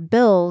those other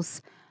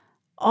bills.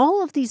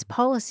 All of these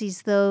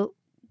policies, though,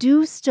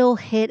 do still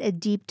hit a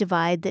deep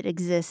divide that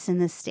exists in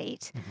the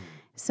state.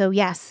 So,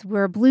 yes,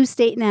 we're a blue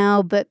state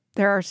now, but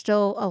there are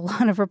still a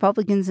lot of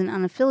Republicans and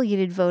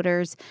unaffiliated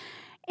voters.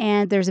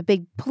 And there's a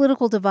big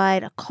political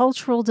divide, a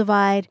cultural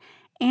divide,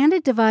 and a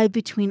divide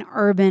between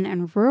urban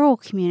and rural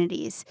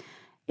communities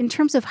in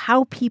terms of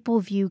how people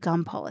view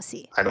gun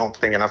policy. I don't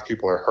think enough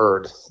people are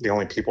heard. The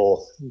only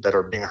people that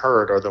are being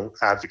heard are the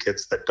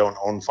advocates that don't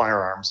own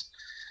firearms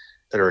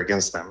that are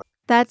against them.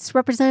 That's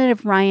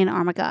Representative Ryan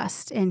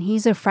Armagost, and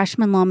he's a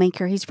freshman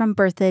lawmaker. He's from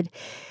Berthoud.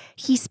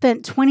 He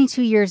spent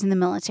 22 years in the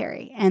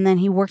military, and then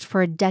he worked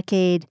for a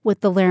decade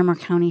with the Larimer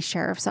County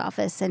Sheriff's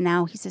Office, and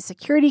now he's a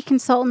security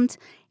consultant,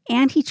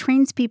 and he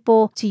trains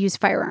people to use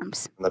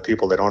firearms. The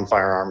people that own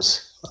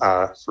firearms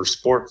for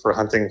sport, for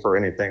hunting, for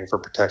anything, for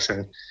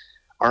protection,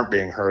 aren't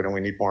being heard, and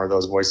we need more of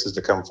those voices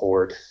to come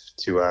forward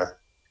to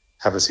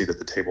have a seat at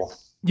the table.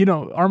 You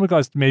know,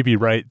 Armagost may be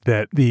right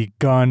that the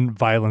gun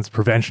violence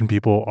prevention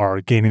people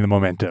are gaining the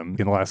momentum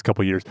in the last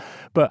couple of years.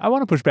 But I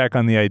want to push back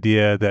on the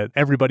idea that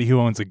everybody who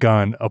owns a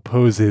gun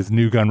opposes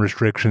new gun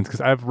restrictions, because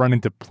I've run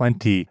into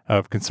plenty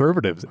of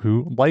conservatives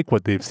who like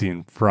what they've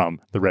seen from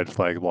the red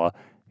flag law.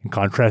 In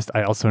contrast,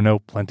 I also know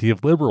plenty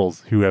of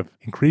liberals who have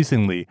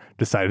increasingly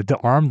decided to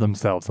arm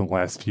themselves in the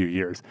last few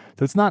years.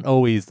 So it's not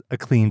always a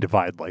clean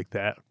divide like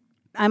that.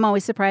 I'm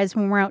always surprised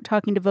when we're out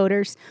talking to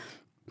voters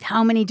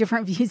how many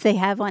different views they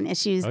have on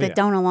issues that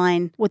don't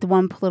align with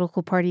one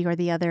political party or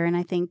the other. And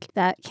I think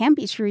that can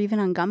be true even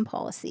on gun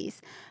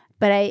policies.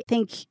 But I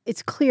think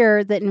it's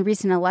clear that in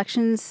recent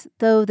elections,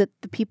 though, that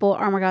the people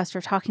Armagost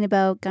are talking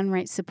about, gun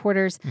rights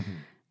supporters,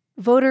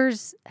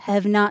 voters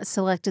have not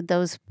selected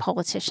those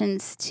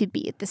politicians to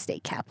be at the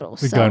state capitol.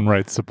 The gun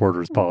rights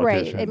supporters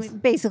politicians. Right. I mean,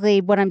 basically,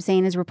 what I'm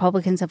saying is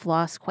Republicans have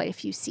lost quite a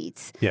few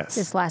seats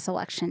this last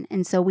election.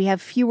 And so we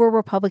have fewer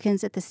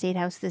Republicans at the State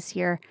House this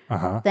year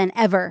than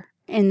ever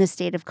in the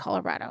state of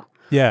Colorado.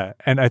 Yeah,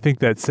 and I think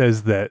that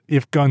says that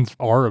if guns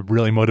are a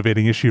really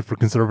motivating issue for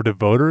conservative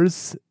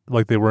voters,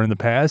 like they were in the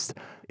past,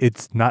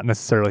 it's not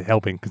necessarily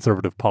helping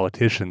conservative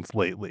politicians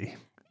lately.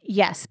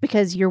 Yes,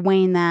 because you're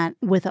weighing that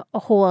with a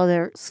whole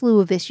other slew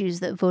of issues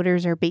that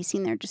voters are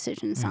basing their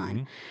decisions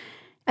on.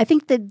 I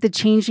think that the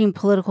changing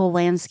political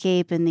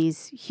landscape and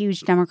these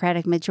huge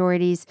Democratic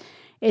majorities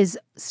is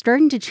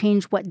starting to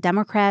change what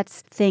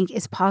Democrats think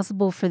is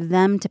possible for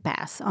them to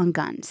pass on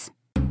guns.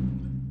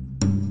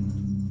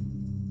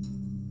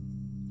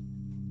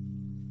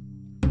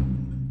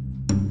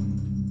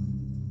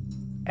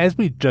 As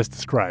we just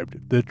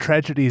described, the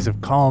tragedies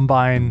of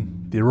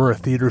Columbine, the Aurora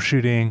Theater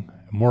shooting,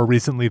 more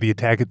recently the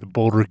attack at the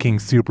Boulder King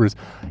Supers,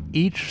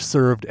 each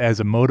served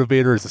as a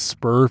motivator, as a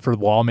spur for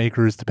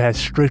lawmakers to pass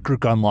stricter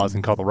gun laws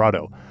in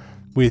Colorado.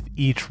 With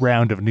each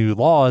round of new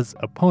laws,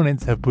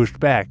 opponents have pushed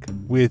back,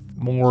 with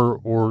more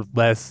or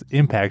less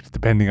impact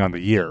depending on the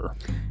year.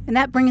 And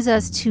that brings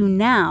us to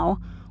now,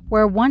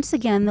 where once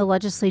again the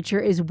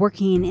legislature is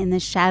working in the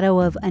shadow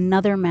of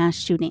another mass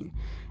shooting,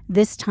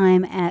 this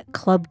time at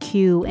Club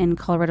Q in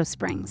Colorado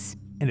Springs.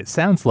 And it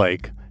sounds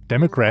like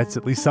Democrats,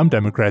 at least some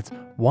Democrats,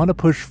 want to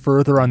push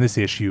further on this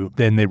issue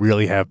than they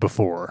really have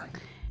before.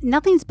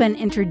 Nothing's been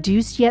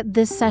introduced yet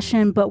this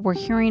session, but we're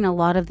hearing a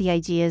lot of the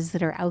ideas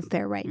that are out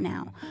there right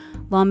now.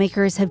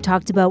 Lawmakers have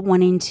talked about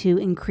wanting to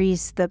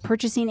increase the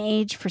purchasing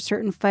age for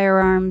certain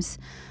firearms,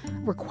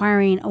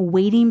 requiring a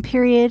waiting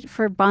period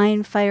for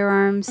buying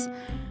firearms.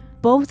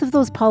 Both of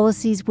those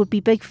policies would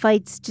be big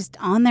fights just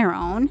on their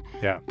own.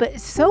 Yeah.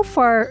 But so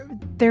far,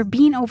 they're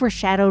being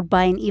overshadowed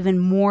by an even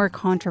more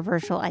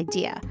controversial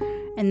idea,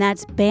 and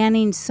that's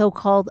banning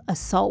so-called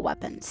assault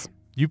weapons.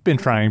 You've been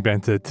trying,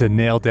 Ben, to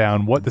nail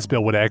down what this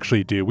bill would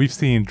actually do. We've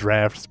seen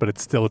drafts, but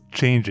it's still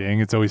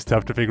changing. It's always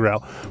tough to figure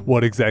out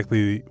what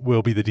exactly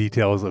will be the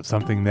details of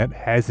something that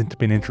hasn't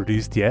been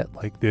introduced yet,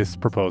 like this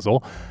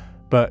proposal.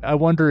 But I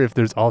wonder if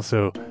there's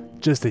also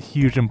just a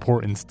huge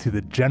importance to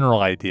the general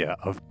idea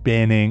of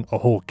banning a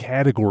whole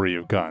category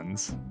of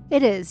guns.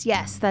 It is,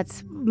 yes.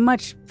 That's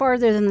much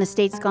farther than the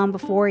state's gone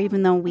before,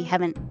 even though we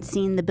haven't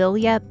seen the bill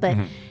yet. But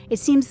it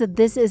seems that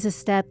this is a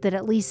step that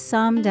at least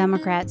some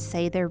Democrats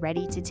say they're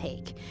ready to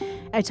take.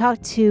 I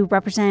talked to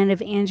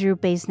Representative Andrew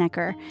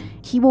Basenecker.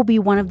 He will be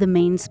one of the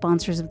main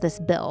sponsors of this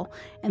bill.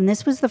 And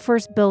this was the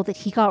first bill that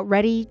he got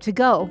ready to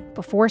go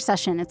before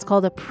session. It's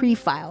called a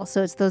pre-file.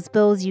 So it's those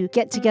bills you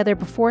get together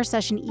before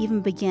session even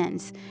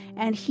begins.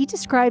 And he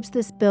describes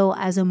this bill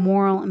as a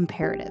moral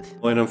imperative.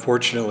 Well, and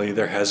unfortunately,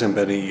 there hasn't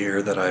been a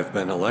year that I've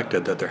been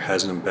elected that there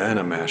hasn't been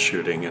a mass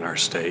shooting in our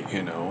state.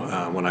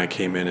 When I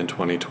came in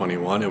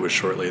 2021, it was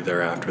shortly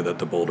thereafter that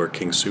the Boulder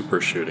King Super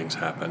shootings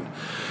happened.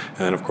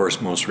 And of course,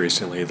 most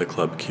recently, the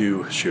Club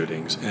Q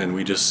shootings. And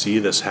we just see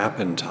this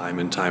happen time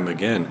and time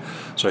again.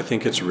 So I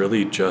think it's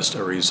really just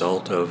a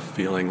result of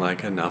feeling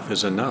like enough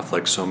is enough,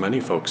 like so many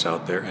folks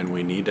out there, and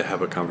we need to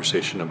have a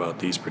conversation about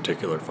these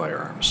particular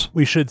firearms.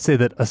 We should say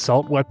that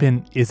assault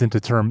weapon isn't a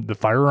term the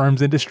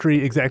firearms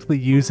industry exactly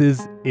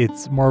uses.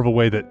 It's more of a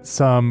way that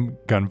some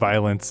gun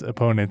violence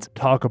opponents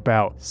talk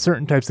about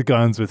certain types of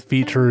guns with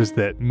features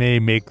that may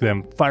make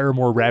them fire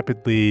more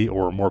rapidly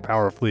or more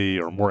powerfully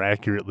or more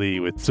accurately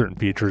with certain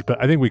features.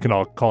 But I think we can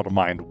all call to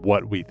mind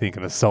what we think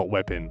an assault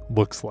weapon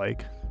looks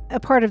like. A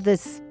part of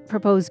this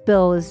proposed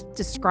bill is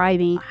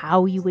describing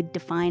how you would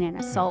define an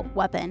assault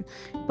weapon.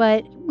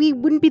 But we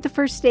wouldn't be the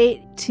first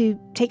state to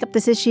take up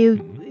this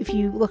issue. If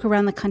you look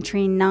around the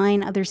country,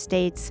 9 other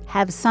states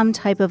have some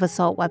type of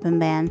assault weapon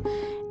ban.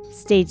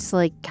 States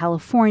like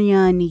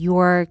California, New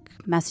York,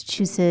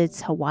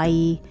 Massachusetts,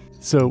 Hawaii.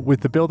 So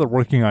with the bill they're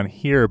working on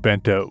here,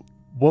 Bento,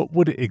 what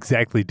would it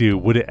exactly do?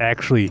 Would it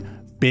actually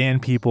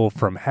ban people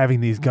from having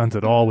these guns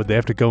at all? Would they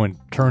have to go and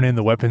turn in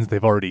the weapons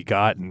they've already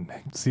got and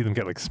see them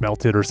get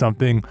smelted or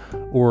something?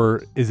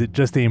 Or is it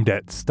just aimed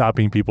at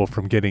stopping people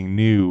from getting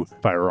new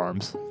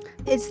firearms?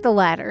 It's the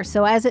latter.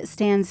 So as it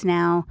stands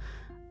now,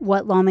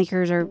 what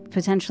lawmakers are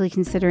potentially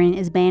considering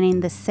is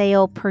banning the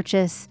sale,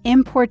 purchase,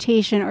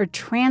 importation, or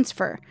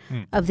transfer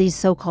of these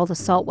so-called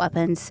assault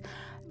weapons.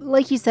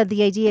 Like you said,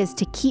 the idea is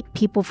to keep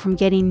people from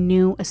getting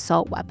new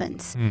assault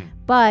weapons.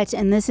 But,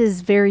 and this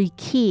is very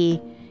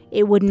key,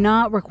 it would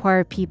not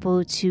require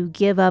people to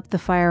give up the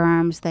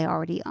firearms they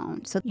already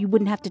own. So you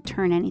wouldn't have to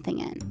turn anything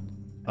in.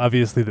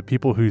 Obviously, the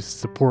people who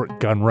support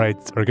gun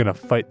rights are going to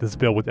fight this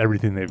bill with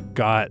everything they've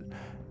got.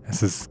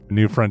 This is a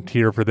new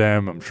frontier for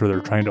them. I'm sure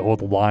they're trying to hold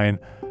the line.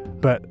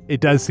 But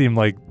it does seem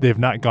like they've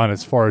not gone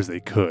as far as they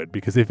could,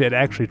 because if it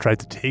actually tried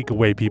to take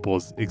away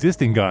people's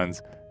existing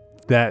guns,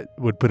 that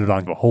would put it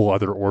on a whole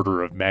other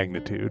order of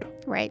magnitude.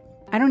 Right.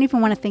 I don't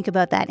even want to think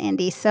about that,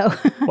 Andy, so...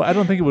 Well, I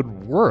don't think it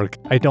would work.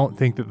 I don't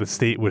think that the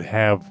state would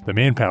have the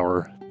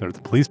manpower, or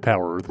the police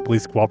power, or the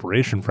police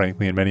cooperation,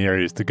 frankly, in many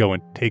areas to go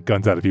and take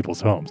guns out of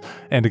people's homes.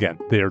 And again,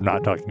 they are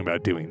not talking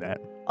about doing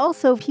that.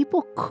 Also,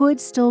 people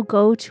could still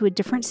go to a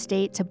different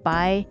state to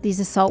buy these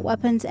assault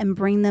weapons and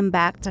bring them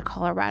back to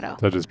Colorado.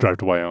 So just drive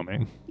to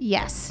Wyoming.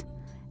 Yes.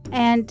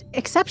 And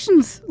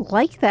exceptions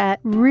like that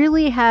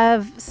really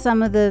have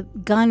some of the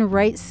gun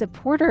rights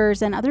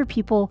supporters and other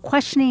people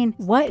questioning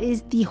what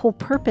is the whole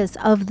purpose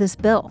of this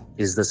bill.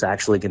 Is this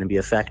actually going to be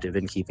effective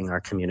in keeping our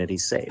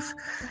communities safe?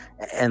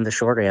 And the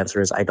short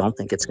answer is I don't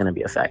think it's going to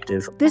be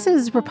effective. This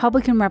is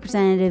Republican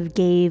Representative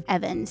Gabe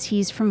Evans.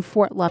 He's from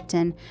Fort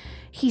Lupton.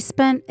 He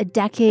spent a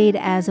decade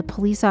as a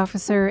police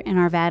officer in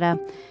Arvada.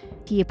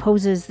 He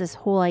opposes this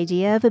whole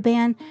idea of a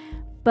ban,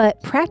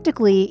 but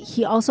practically,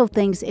 he also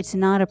thinks it's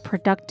not a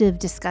productive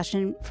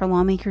discussion for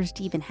lawmakers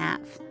to even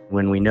have.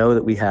 When we know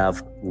that we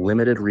have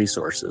limited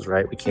resources,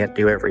 right? We can't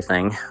do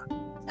everything.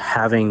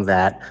 Having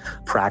that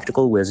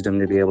practical wisdom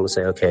to be able to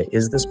say, okay,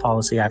 is this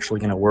policy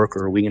actually going to work,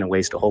 or are we going to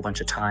waste a whole bunch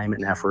of time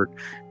and effort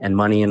and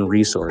money and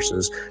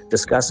resources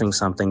discussing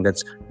something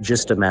that's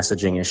just a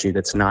messaging issue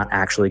that's not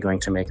actually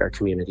going to make our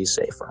communities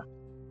safer?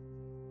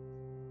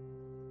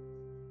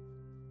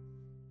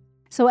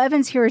 So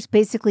Evans here is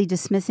basically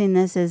dismissing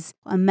this as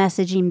a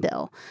messaging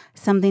bill,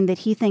 something that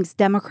he thinks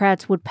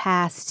Democrats would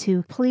pass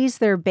to please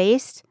their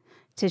base,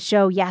 to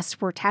show, yes,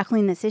 we're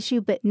tackling this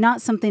issue, but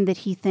not something that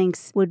he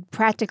thinks would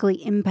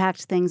practically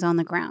impact things on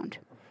the ground.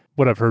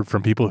 What I've heard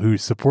from people who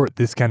support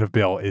this kind of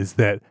bill is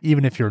that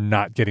even if you're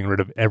not getting rid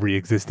of every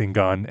existing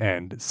gun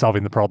and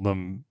solving the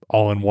problem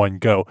all in one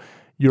go,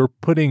 you're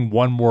putting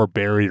one more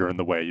barrier in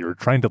the way. You're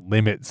trying to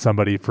limit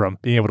somebody from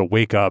being able to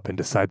wake up and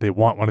decide they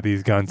want one of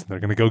these guns and they're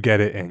going to go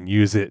get it and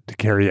use it to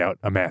carry out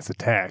a mass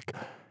attack.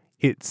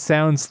 It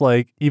sounds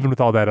like, even with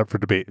all that up for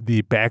debate,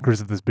 the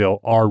backers of this bill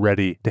are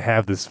ready to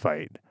have this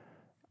fight.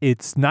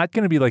 It's not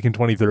going to be like in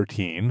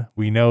 2013.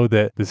 We know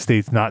that the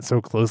state's not so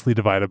closely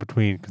divided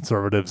between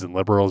conservatives and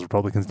liberals,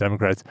 Republicans,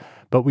 Democrats,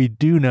 but we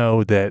do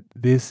know that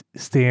this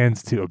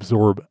stands to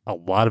absorb a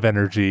lot of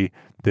energy,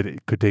 that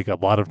it could take a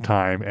lot of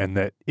time, and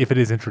that if it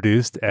is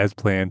introduced as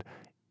planned,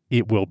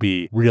 it will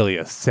be really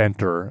a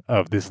center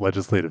of this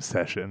legislative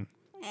session.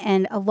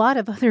 And a lot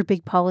of other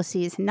big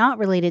policies not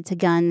related to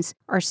guns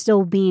are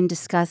still being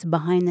discussed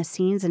behind the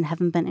scenes and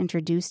haven't been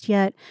introduced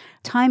yet.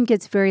 Time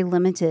gets very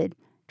limited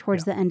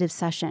towards the end of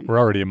session. We're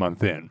already a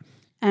month in.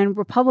 And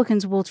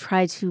Republicans will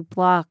try to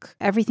block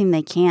everything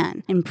they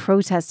can in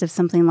protest of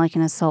something like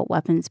an assault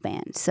weapons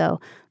ban.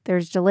 So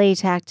there's delay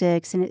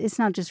tactics, and it's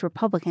not just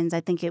Republicans. I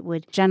think it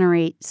would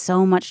generate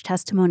so much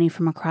testimony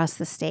from across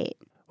the state.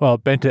 Well,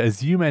 Bente,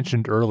 as you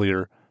mentioned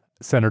earlier,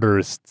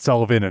 Senators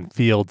Sullivan and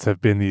Fields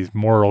have been these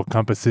moral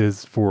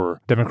compasses for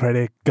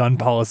Democratic gun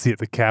policy at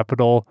the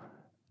Capitol.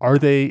 Are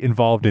they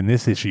involved in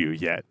this issue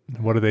yet?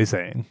 What are they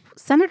saying?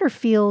 Senator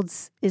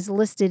Fields is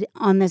listed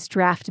on this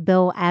draft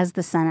bill as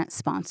the Senate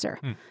sponsor.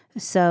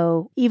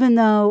 So even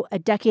though a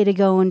decade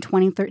ago in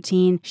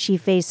 2013, she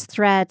faced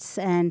threats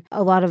and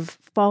a lot of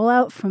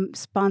fallout from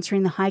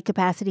sponsoring the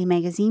high-capacity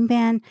magazine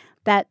ban,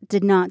 that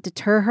did not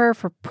deter her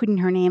from putting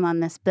her name on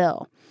this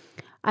bill.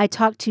 I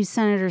talked to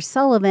Senator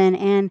Sullivan,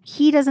 and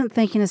he doesn't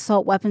think an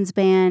assault weapons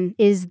ban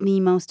is the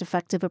most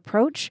effective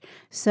approach,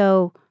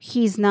 so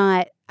he's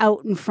not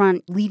out in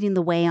front leading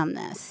the way on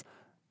this.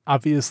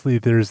 Obviously,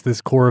 there's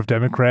this core of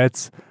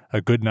Democrats,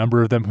 a good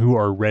number of them who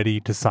are ready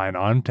to sign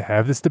on to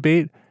have this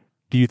debate.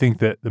 Do you think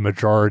that the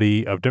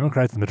majority of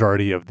Democrats, the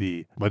majority of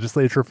the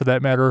legislature for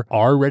that matter,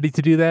 are ready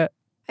to do that?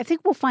 I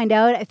think we'll find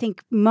out. I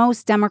think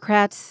most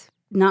Democrats,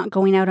 not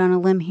going out on a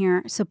limb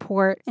here,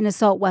 support an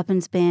assault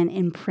weapons ban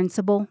in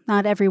principle.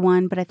 Not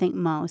everyone, but I think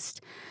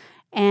most.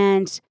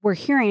 And we're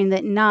hearing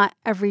that not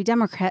every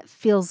Democrat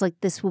feels like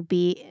this will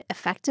be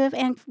effective.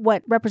 And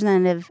what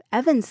Representative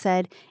Evans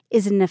said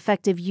is an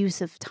effective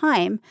use of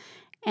time.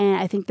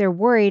 And I think they're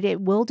worried it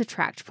will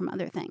detract from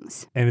other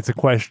things. And it's a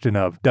question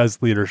of,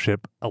 does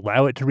leadership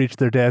allow it to reach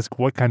their desk?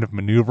 What kind of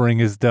maneuvering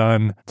is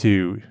done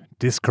to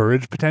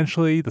discourage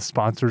potentially the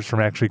sponsors from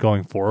actually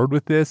going forward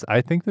with this?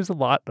 I think there's a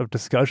lot of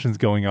discussions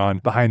going on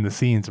behind the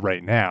scenes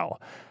right now.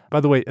 By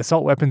the way,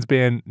 assault weapons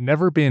ban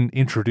never been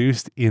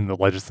introduced in the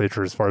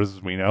legislature as far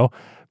as we know,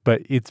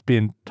 but it's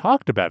been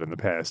talked about in the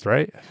past,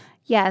 right?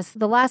 Yes,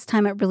 the last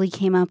time it really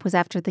came up was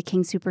after the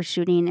King Soopers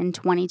shooting in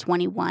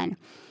 2021.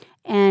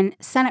 And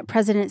Senate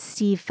President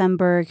Steve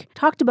Fenberg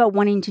talked about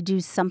wanting to do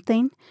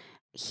something.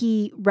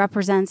 He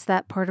represents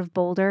that part of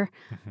Boulder.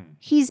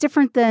 He's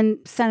different than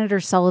Senator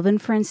Sullivan,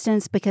 for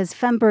instance, because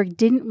Fenberg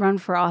didn't run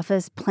for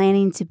office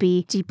planning to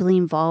be deeply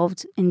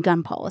involved in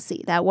gun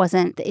policy. That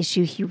wasn't the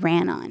issue he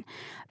ran on.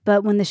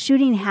 But when the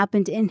shooting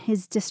happened in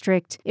his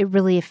district, it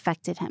really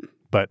affected him.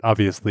 But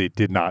obviously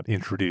did not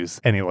introduce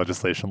any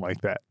legislation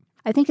like that.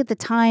 I think at the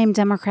time,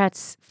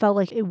 Democrats felt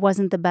like it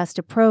wasn't the best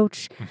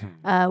approach.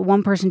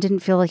 One person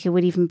didn't feel like it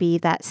would even be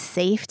that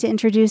safe to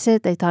introduce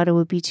it. They thought it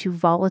would be too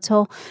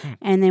volatile.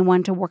 And they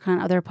wanted to work on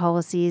other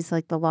policies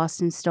like the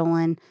lost and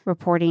stolen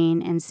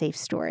reporting and safe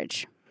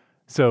storage.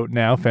 So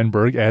now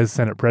Fenberg, as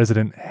Senate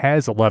president,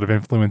 has a lot of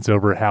influence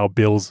over how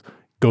bills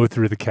go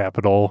through the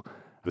Capitol,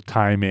 the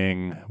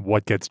timing,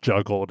 what gets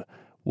juggled.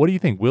 What do you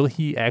think? Will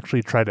he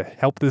actually try to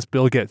help this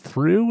bill get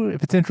through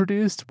if it's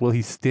introduced? Will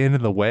he stand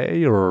in the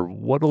way, or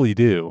what will he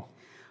do?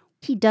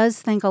 He does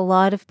think a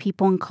lot of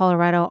people in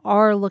Colorado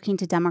are looking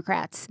to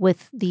Democrats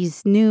with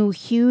these new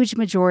huge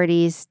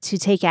majorities to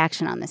take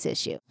action on this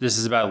issue. This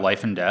is about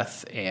life and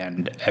death,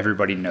 and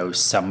everybody knows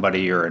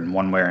somebody or in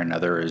one way or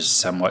another is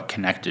somewhat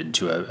connected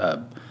to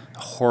a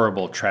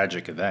horrible,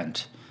 tragic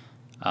event.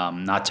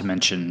 Not to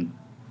mention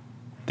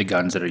the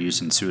guns that are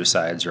used in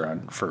suicides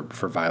or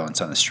for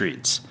violence on the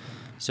streets.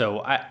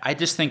 So I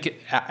just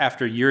think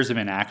after years of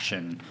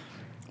inaction,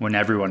 when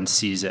everyone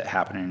sees it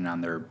happening on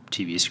their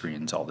TV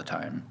screens all the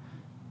time,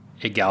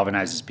 it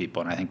galvanizes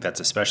people. And I think that's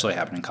especially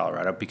happening in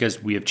Colorado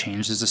because we have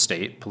changed as a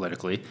state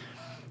politically,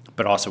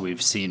 but also we've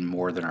seen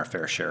more than our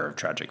fair share of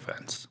tragic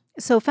events.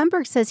 So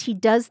Fenberg says he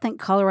does think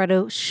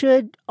Colorado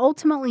should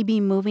ultimately be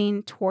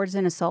moving towards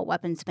an assault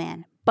weapons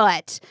ban.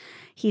 But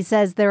he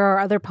says there are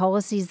other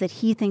policies that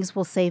he thinks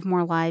will save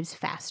more lives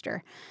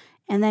faster.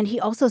 And then he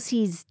also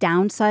sees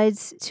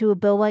downsides to a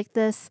bill like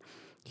this.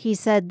 He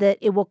said that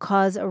it will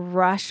cause a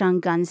rush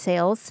on gun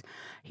sales.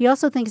 He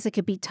also thinks it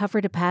could be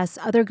tougher to pass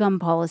other gun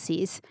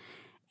policies.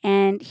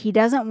 And he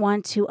doesn't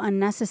want to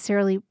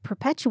unnecessarily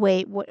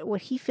perpetuate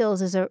what he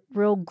feels is a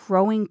real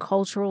growing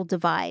cultural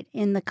divide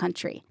in the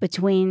country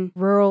between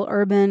rural,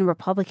 urban,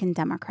 Republican,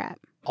 Democrat.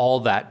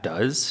 All that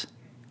does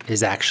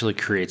is actually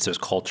creates those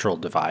cultural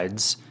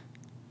divides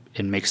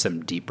and makes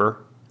them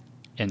deeper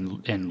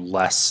and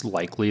less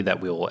likely that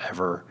we will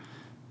ever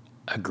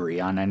agree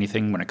on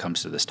anything when it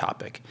comes to this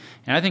topic.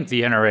 And I think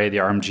the NRA, the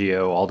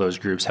RMGO, all those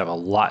groups have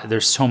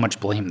there's so much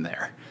blame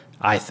there.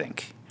 I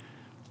think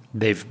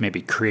they've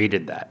maybe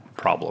created that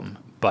problem.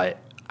 But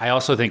I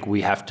also think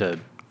we have a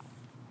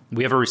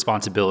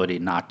responsibility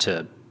not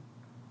to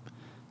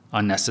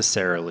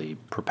unnecessarily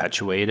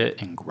perpetuate it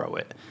and grow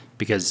it.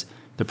 Because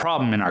the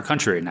problem in our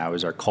country right now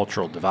is our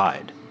cultural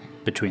divide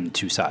between the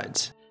two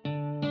sides.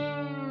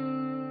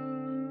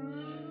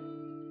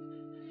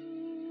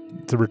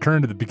 To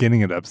return to the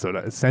beginning of the episode,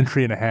 a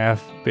century and a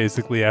half,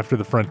 basically after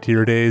the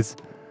frontier days,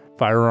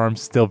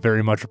 firearms still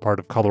very much a part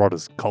of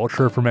Colorado's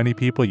culture for many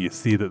people. You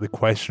see that the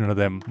question of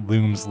them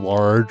looms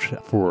large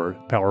for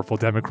powerful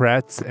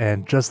Democrats.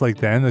 And just like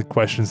then, the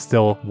question is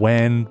still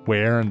when,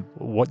 where, and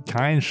what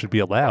kind should be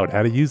allowed,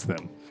 how to use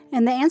them.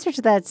 And the answer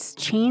to that's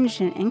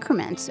changed in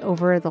increments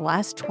over the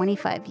last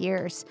 25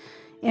 years.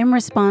 In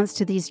response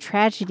to these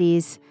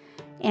tragedies,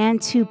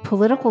 and to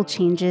political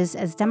changes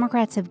as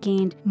Democrats have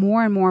gained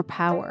more and more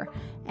power,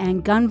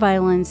 and gun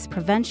violence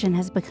prevention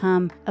has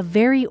become a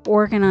very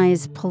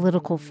organized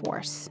political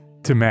force.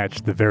 To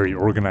match the very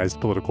organized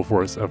political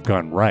force of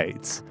gun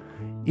rights.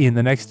 In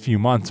the next few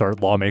months, our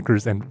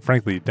lawmakers and,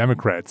 frankly,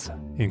 Democrats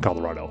in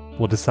Colorado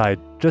will decide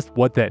just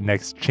what that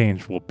next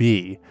change will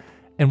be.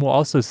 And we'll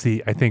also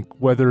see, I think,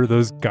 whether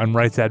those gun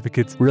rights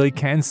advocates really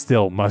can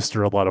still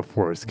muster a lot of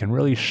force, can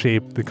really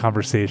shape the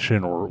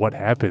conversation or what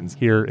happens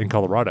here in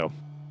Colorado.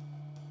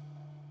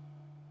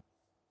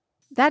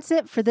 That's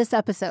it for this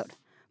episode.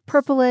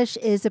 Purplish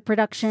is a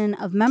production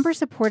of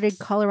member-supported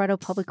Colorado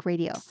Public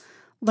Radio.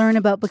 Learn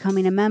about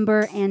becoming a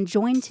member and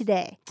join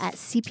today at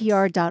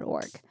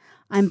CPR.org.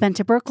 I'm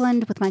Bente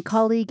Birkeland with my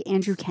colleague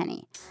Andrew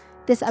Kenny.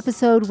 This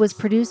episode was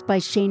produced by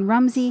Shane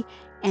Rumsey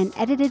and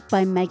edited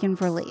by Megan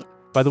Verlee.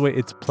 By the way,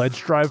 it's pledge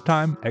drive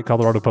time at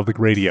Colorado Public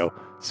Radio.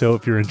 So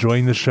if you're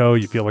enjoying the show,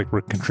 you feel like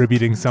we're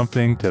contributing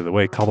something to the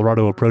way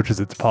Colorado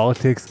approaches its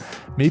politics,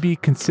 maybe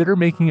consider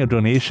making a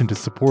donation to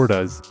support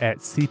us at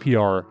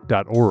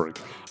CPR.org.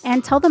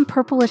 And tell them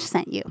Purplish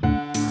sent you.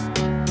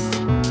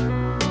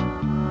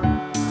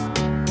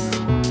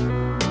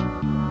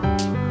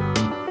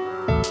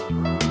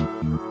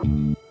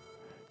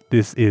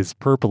 This is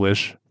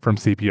Purplish from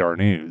CPR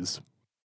News.